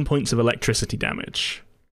 13 points of electricity damage.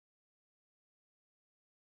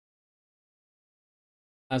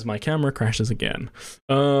 As my camera crashes again.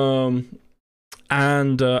 And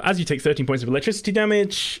as you take 13 points of electricity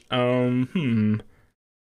damage,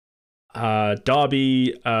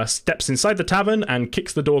 Darby steps inside the tavern and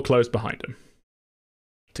kicks the door closed behind him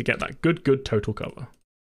to get that good total cover.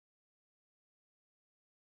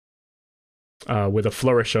 With a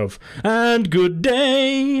flourish of, and good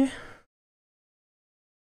day!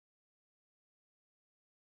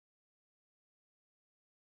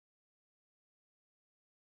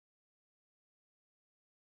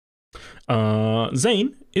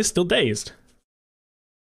 Zane is still dazed.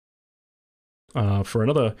 For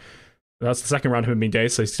another... That's the second round of him being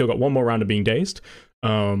dazed, so he's still got one more round of being dazed.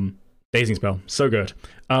 Dazing spell. So good.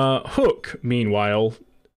 Hook, meanwhile,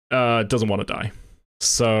 doesn't want to die.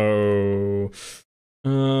 So...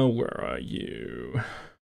 where are you?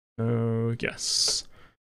 Oh, yes.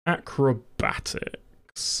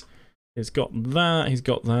 Acrobatics. He's got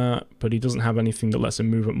that, but he doesn't have anything that lets him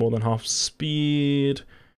move at more than half speed.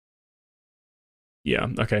 Yeah,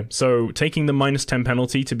 okay. So taking the -10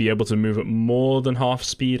 penalty to be able to move at more than half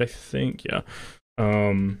speed, I think, yeah.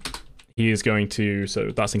 He is going to,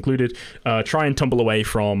 so that's included, try and tumble away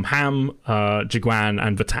from Ham, Jiguan,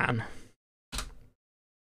 and Vatan.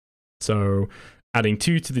 So adding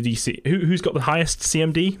 2 to the DC. Who's got the highest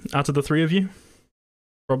CMD out of the 3 of you?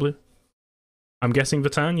 Probably. I'm guessing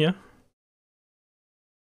Vatan, yeah?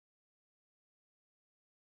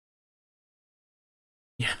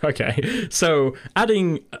 Yeah, okay. So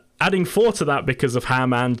adding 4 to that because of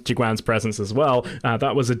Ham and Jiguan's presence as well,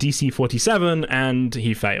 that was a DC 47 and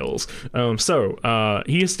he fails. So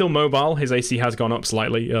he is still mobile. His AC has gone up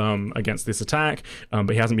slightly against this attack,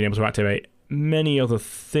 but he hasn't been able to activate many other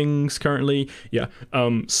things currently. Yeah.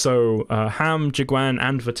 So Ham, Jiguan,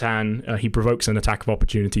 and Vatan, he provokes an attack of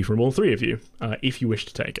opportunity from all 3 of you, if you wish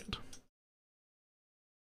to take it.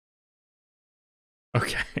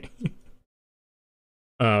 Okay.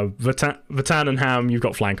 Vatan and Ham, you've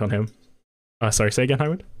got flank on him. Sorry, say again,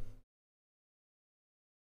 Howard?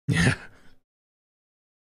 Yeah.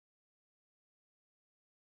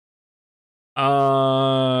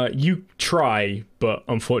 You try, but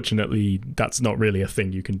unfortunately, that's not really a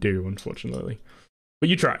thing you can do, unfortunately. But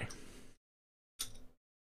you try.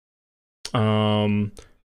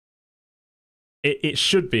 It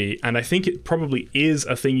should be, and I think it probably is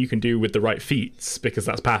a thing you can do with the right feats, because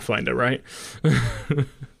that's Pathfinder, right?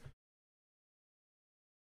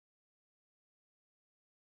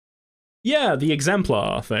 Yeah, the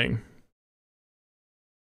exemplar thing.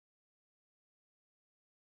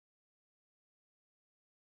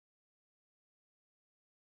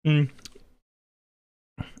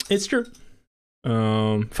 It's true.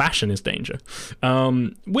 Fashion is danger.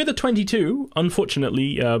 With a 22,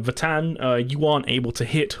 unfortunately, Vatan, you aren't able to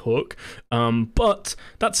hit Hook, but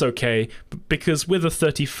that's okay, because with a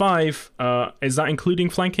 35, is that including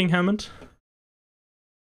flanking, Hammond?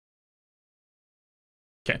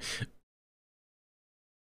 Okay.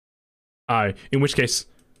 In which case,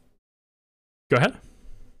 go ahead.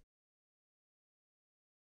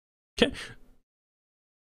 Okay.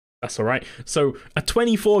 That's all right. So a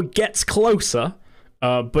 24 gets closer,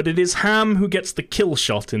 but it is Ham who gets the kill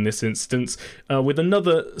shot in this instance, with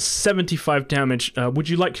another 75 damage. Would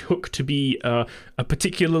you like Hook to be a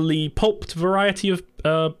particularly pulped variety of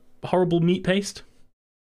horrible meat paste?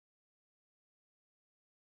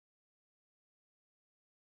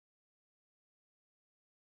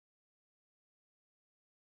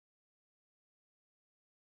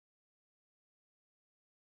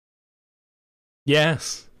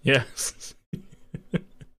 Yes. Yes.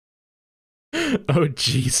 Oh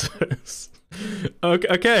Jesus.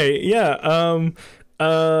 Okay, yeah.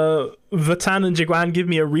 Vatan and Jiguan, give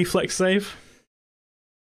me a reflex save.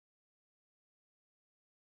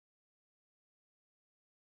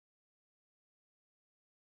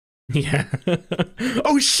 Yeah.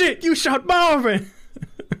 Oh shit! You shot Marvin.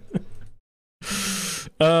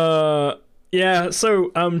 Yeah, so,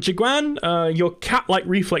 Jiguan, your cat-like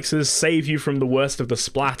reflexes save you from the worst of the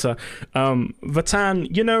splatter.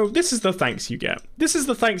 Vatan, you know, this is the thanks you get. This is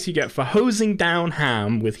the thanks you get for hosing down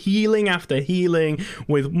Ham with healing after healing,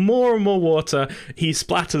 with more and more water. He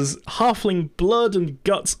splatters halfling blood and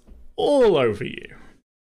guts all over you.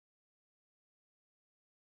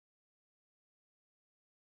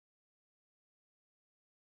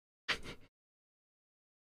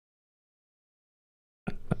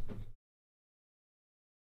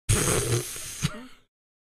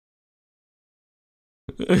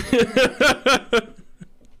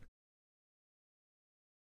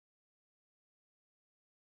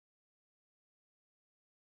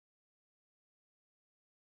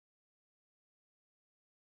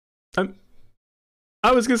 um,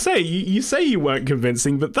 I was gonna say, you say you weren't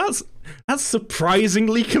convincing, but that's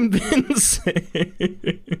surprisingly convincing.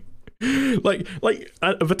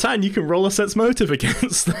 Vatan, you can roll a sense motive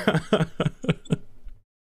against that.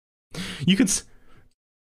 You can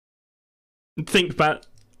think back.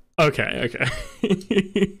 Okay.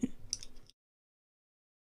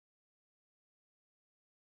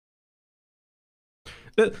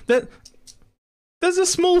 There's a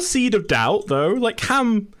small seed of doubt, though. Like,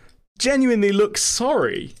 Ham genuinely looks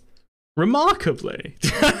sorry. Remarkably.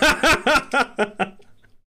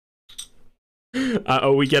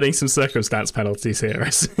 Are we getting some circumstance penalties here? I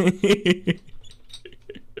see.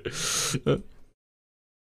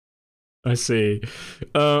 I see.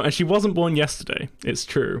 And she wasn't born yesterday. It's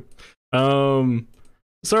true. So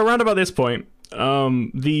around about this point,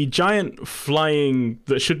 the giant flying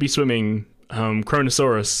that should be swimming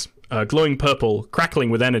Kronosaurus, glowing purple,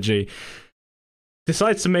 crackling with energy,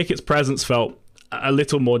 decides to make its presence felt a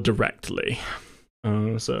little more directly.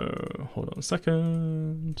 So hold on a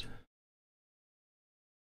second.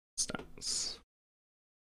 Stats.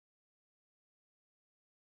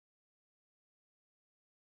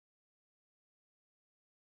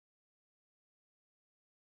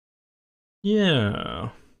 Yeah.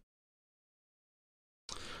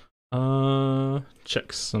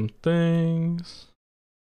 Check some things.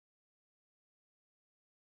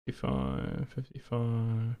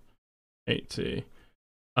 55, 80.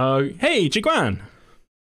 Hey, Jiguan!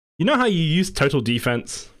 You know how you use total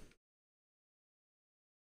defense?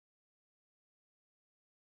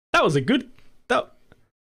 That was a good...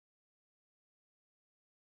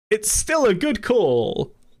 It's still a good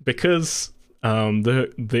call, because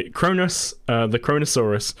the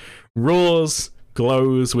Kronosaurus roars,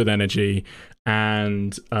 glows with energy,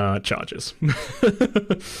 and charges.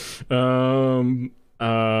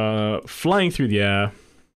 Flying through the air.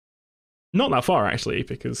 Not that far, actually,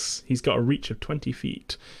 because he's got a reach of 20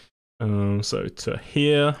 feet. So to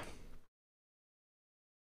here.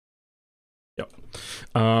 Yep.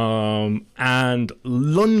 And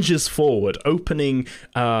lunges forward, opening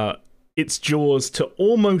its jaws to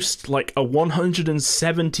almost like a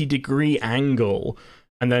 170-degree angle,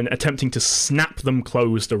 and then attempting to snap them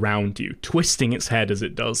closed around you, twisting its head as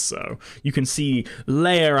it does so. You can see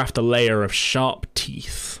layer after layer of sharp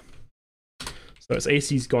teeth. So its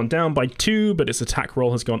AC's gone down by 2, but its attack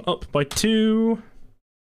roll has gone up by 2.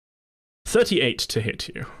 38 to hit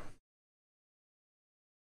you.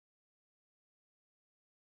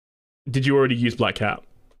 Did you already use Black Cat?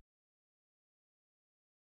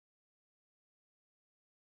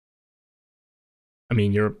 I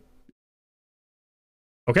mean, you're...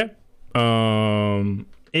 Okay.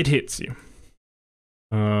 It hits you.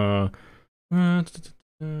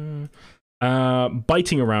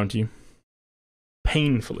 Biting around you.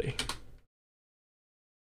 Painfully.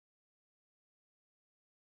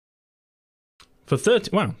 For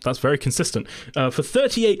 30... Wow, that's very consistent. For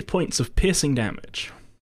 38 points of piercing damage.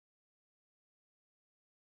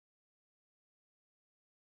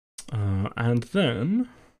 And then...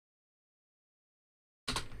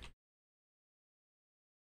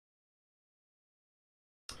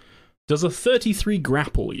 Does a 33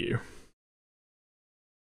 grapple you?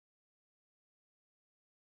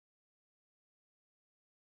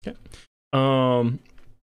 Okay.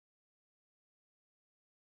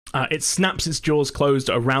 It snaps its jaws closed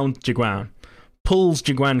around Jiguan, pulls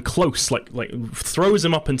Jiguan close, like throws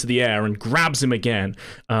him up into the air and grabs him again,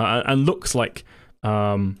 and looks like,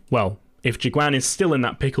 well, if Jiguan is still in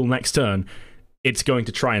that pickle next turn, it's going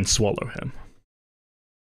to try and swallow him.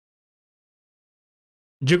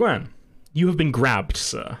 Jiguan, you have been grabbed,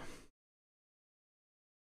 sir.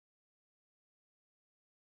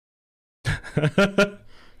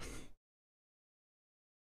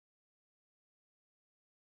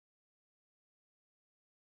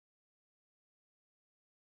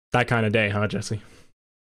 That kind of day, huh, Jesse?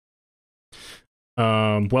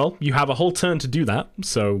 Well, you have a whole turn to do that,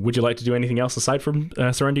 so would you like to do anything else aside from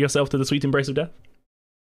surrender yourself to the sweet embrace of death?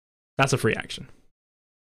 That's a free action.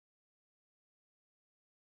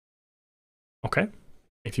 Okay,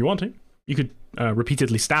 if you want to. You could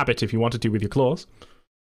repeatedly stab it if you wanted to with your claws.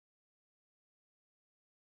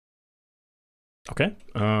 Okay,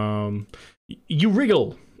 you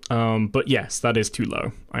wriggle, but yes, that is too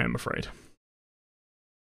low, I am afraid.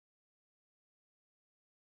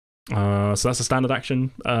 So that's a standard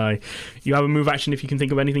action. You have a move action if you can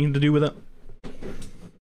think of anything to do with it.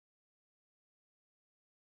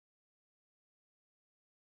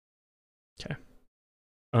 Okay.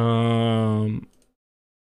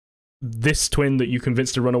 This twin that you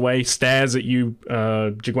convinced to run away stares at you,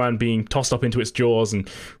 Jaguan being tossed up into its jaws, and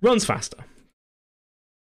runs faster.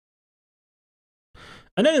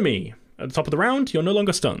 An enemy! At the top of the round, you're no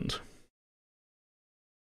longer stunned.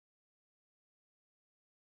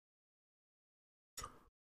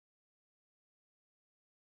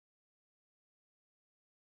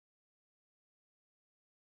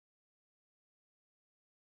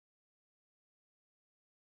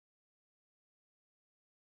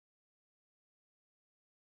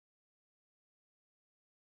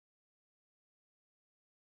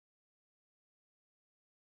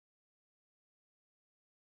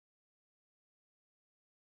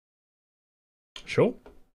 Sure.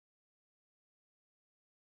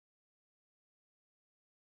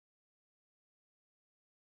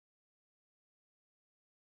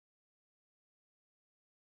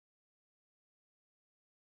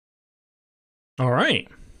 All right.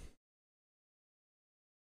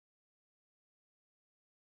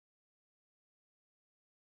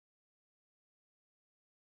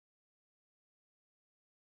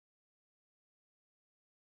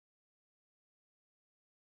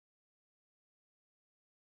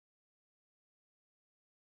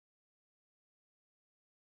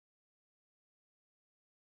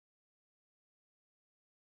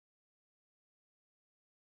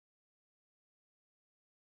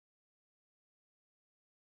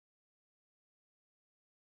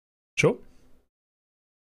 Sure.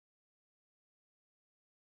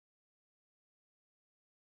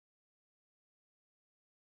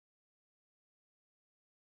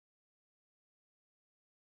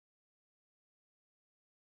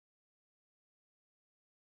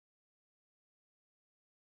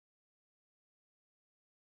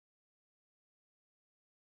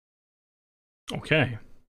 Okay.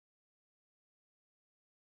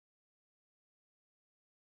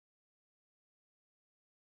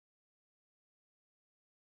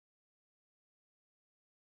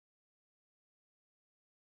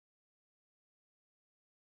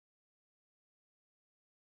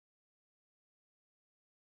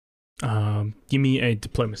 Give me a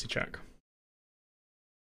diplomacy check.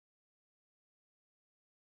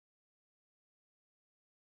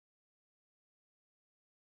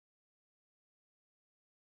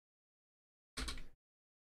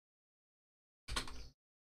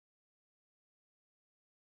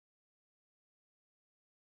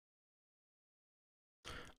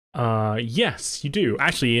 Yes, you do.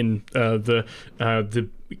 Actually, in the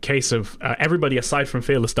case of everybody aside from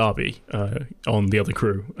Fearless Darby on the other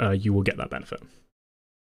crew, you will get that benefit.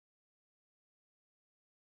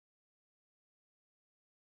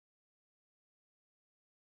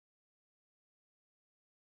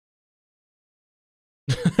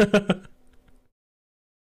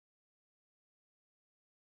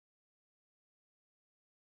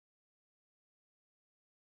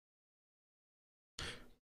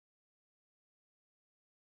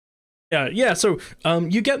 Yeah. So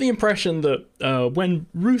you get the impression that when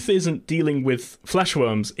Ruth isn't dealing with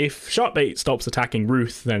fleshworms, if Sharpbait stops attacking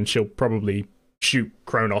Ruth, then she'll probably shoot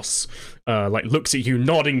Kronos. Like looks at you,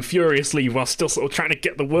 nodding furiously while still sort of trying to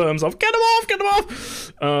get the worms off. Get them off! Get them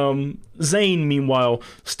off! Zane, meanwhile,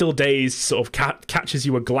 still dazed, sort of catches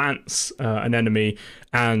you a glance, an enemy,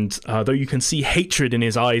 and though you can see hatred in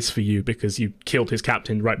his eyes for you because you killed his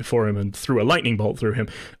captain right before him and threw a lightning bolt through him,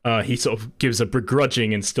 he sort of gives a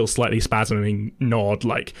begrudging and still slightly spasming nod,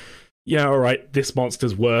 like, yeah, all right, this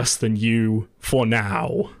monster's worse than you for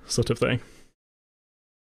now, sort of thing.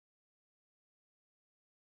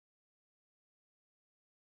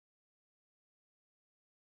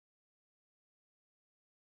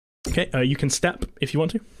 Okay, you can step if you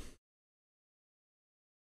want to.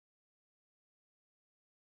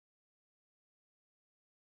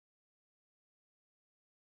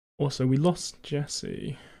 Also, we lost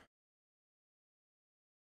Jesse.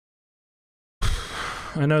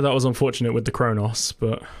 I know that was unfortunate with the Kronos,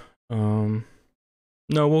 but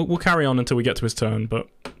No, we'll carry on until we get to his turn, but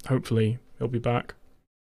hopefully he'll be back.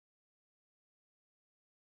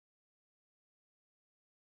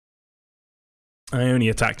 I only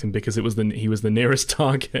attacked him because he was the nearest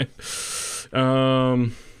target.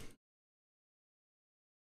 Vatan,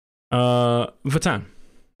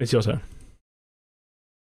 it's your turn.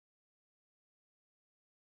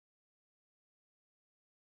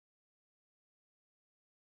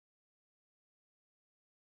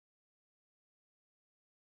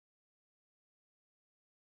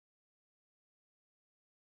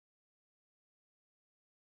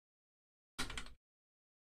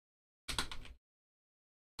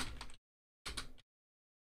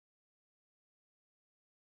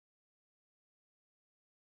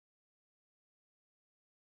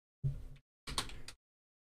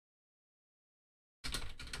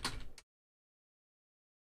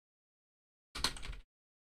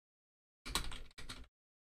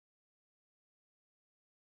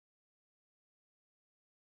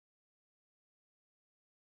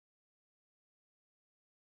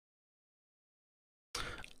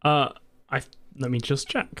 Let me just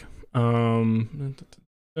check.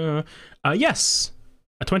 Yes,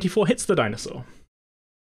 a 24 hits the dinosaur.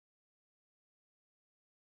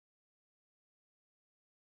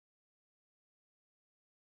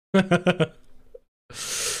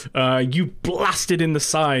 You blast it in the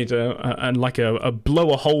side and like blow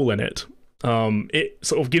a hole in it. It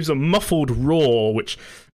sort of gives a muffled roar which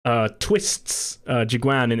twists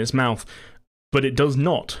Jiguan in its mouth, but it does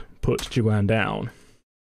not put Jiguan down.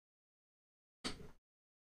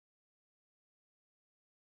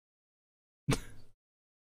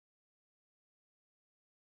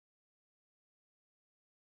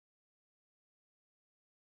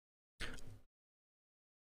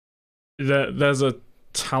 There's a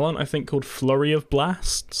talent I think called Flurry of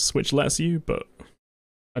Blasts, which lets you, but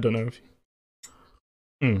I don't know if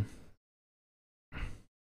you...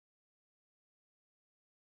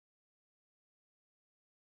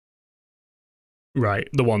 Right,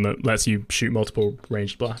 the one that lets you shoot multiple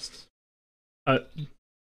ranged blasts.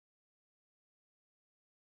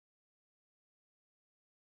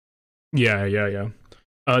 Yeah. Do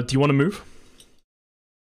you want to move?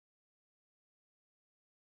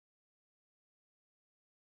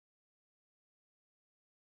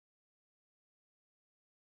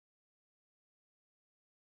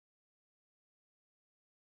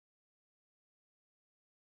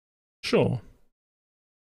 Sure.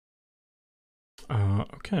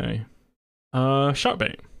 Okay.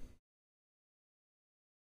 Sharkbait.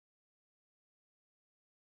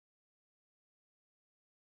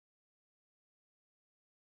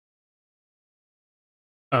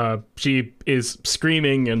 She is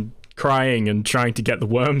screaming and crying and trying to get the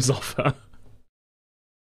worms off her.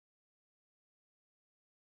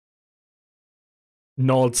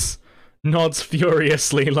 Nods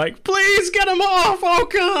furiously, like, please get him off! Oh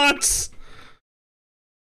god!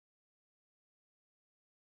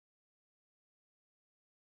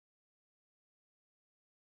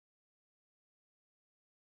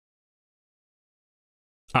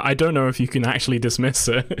 I don't know if you can actually dismiss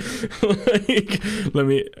it. Like, let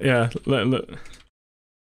me, yeah,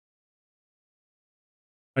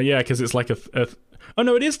 yeah, because it's like oh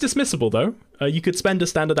no, it is dismissible though. You could spend a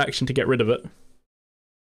standard action to get rid of it.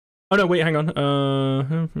 Oh no, wait, hang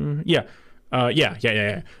on. Yeah.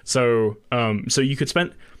 So you could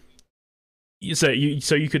spend. So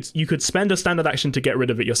you could spend a standard action to get rid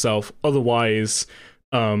of it yourself. Otherwise,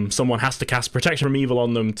 someone has to cast Protection from Evil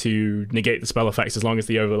on them to negate the spell effects as long as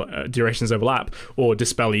the durations overlap, or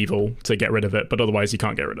Dispel Evil to get rid of it. But otherwise, you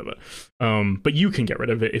can't get rid of it. But you can get rid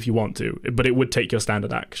of it if you want to. But it would take your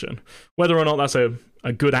standard action. Whether or not that's a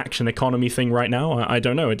good action economy thing right now, I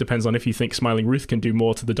don't know. It depends on if you think Smiling Ruth can do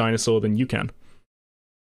more to the dinosaur than you can.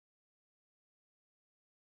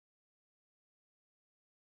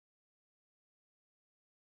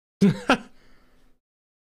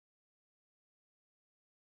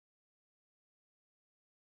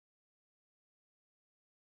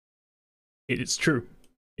 It's true.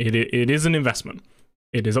 It is an investment.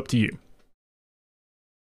 It is up to you.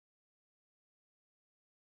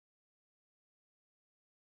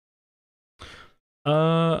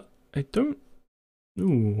 I don't.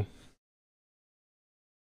 Ooh.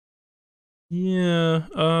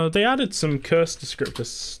 Yeah. They added some curse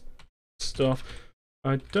descriptor stuff.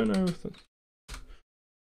 I don't know if that's...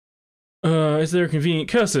 is there convenient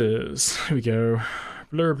curses? Here we go.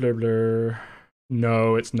 Blur, blur, blur.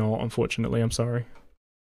 No, it's not, unfortunately. I'm sorry.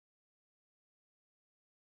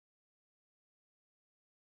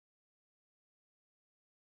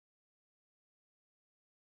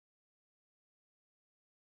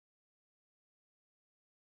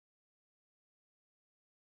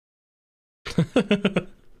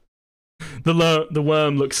 The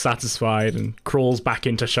worm looks satisfied and crawls back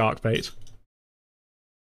into shark bait.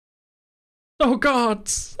 Oh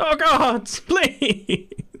gods! Oh gods! Please!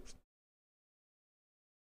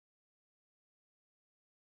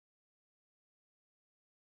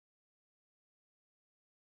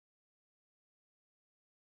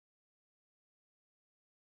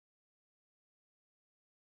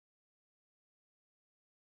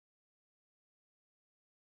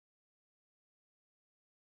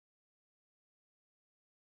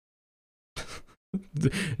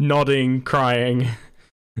 Nodding, crying.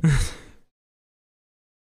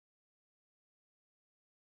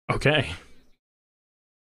 Okay.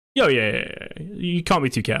 Yo, yeah. You can't be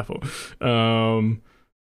too careful. Ham.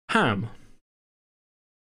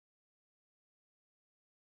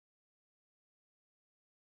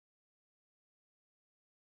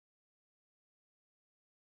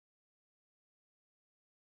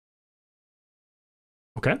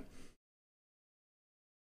 Okay.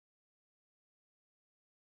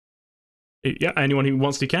 Yeah, anyone who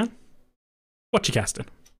wants to can. What you casting?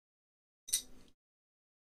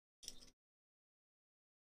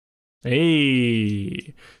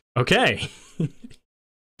 Hey. Okay.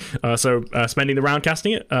 So spending the round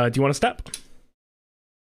casting it. Do you want to step?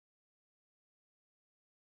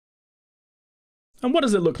 And what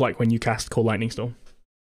does it look like when you cast Call Lightning Storm?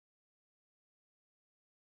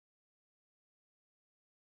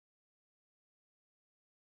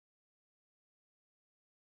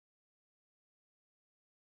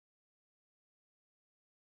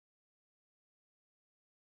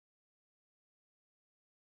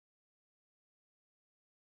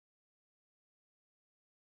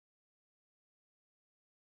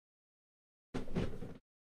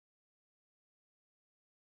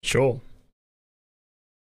 Sure.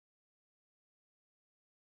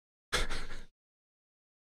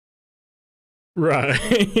 Right.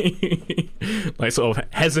 Like sort of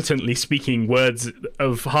hesitantly speaking words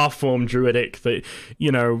of half-formed druidic that,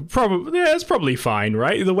 you know, probably, yeah, it's probably fine,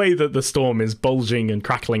 right? The way that the storm is bulging and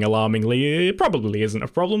crackling alarmingly, it probably isn't a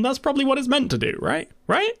problem. That's probably what it's meant to do, right?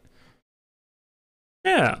 Right?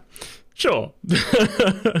 Yeah. Sure.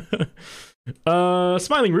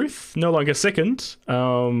 Smiling Ruth, no longer sickened,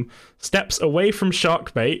 steps away from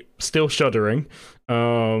Sharkbait, still shuddering,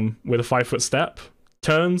 with a 5-foot step,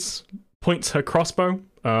 turns, points her crossbow,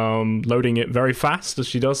 loading it very fast as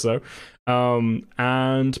she does so,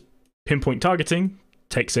 and pinpoint targeting,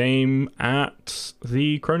 takes aim at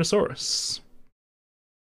the Kronosaurus.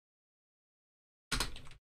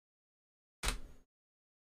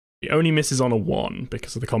 It only misses on a 1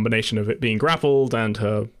 because of the combination of it being grappled and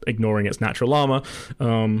her ignoring its natural armor.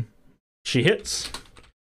 She hits,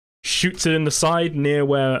 shoots it in the side near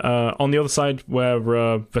where, on the other side where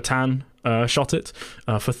Vatan shot it,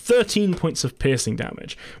 for 13 points of piercing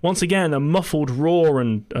damage. Once again, a muffled roar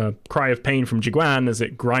and cry of pain from Jiguan as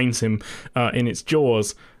it grinds him in its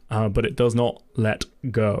jaws, but it does not let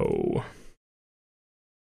go.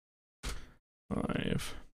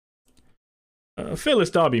 5. Fearless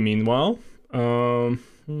Darby, meanwhile,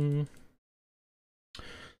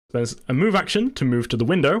 spends a move action to move to the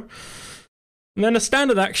window, and then a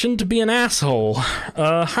standard action to be an asshole.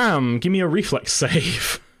 Ham, give me a reflex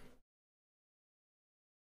save.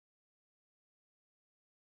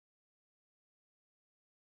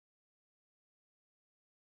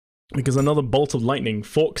 Because another bolt of lightning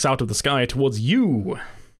forks out of the sky towards you.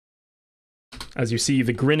 As you see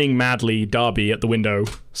the grinning madly Darby at the window,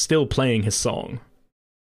 still playing his song.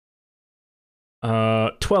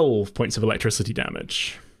 12 points of electricity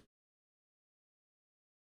damage.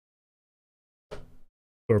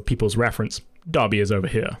 For people's reference, Darby is over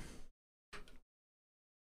here.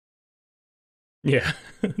 Yeah,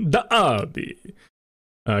 Darby.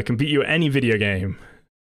 Can beat you at any video game.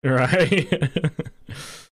 Right?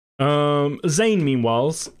 Zane,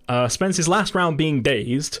 meanwhile, spends his last round being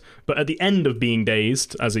dazed, but at the end of being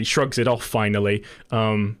dazed, as he shrugs it off finally,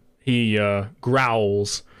 he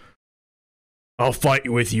growls, "I'll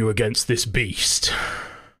fight with you against this beast."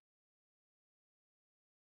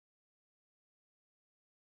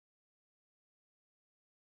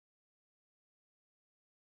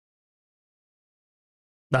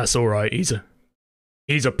 That's alright, he's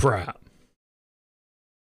a prat.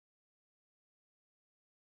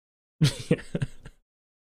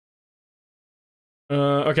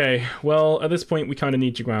 Okay, well, at this point we kind of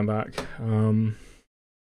need Jiguan back.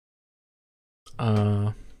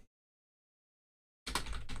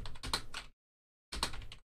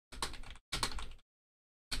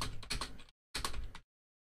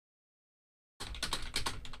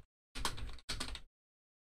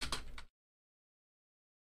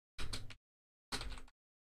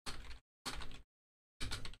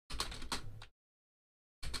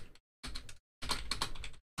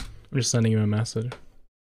 I'm just sending him a message.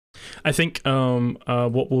 I think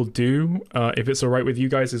what we'll do, if it's all right with you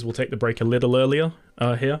guys, is we'll take the break a little earlier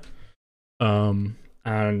here, and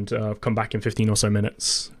come back in 15 or so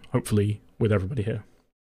minutes, hopefully with everybody here.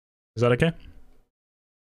 Is that okay?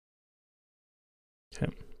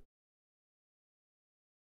 Okay.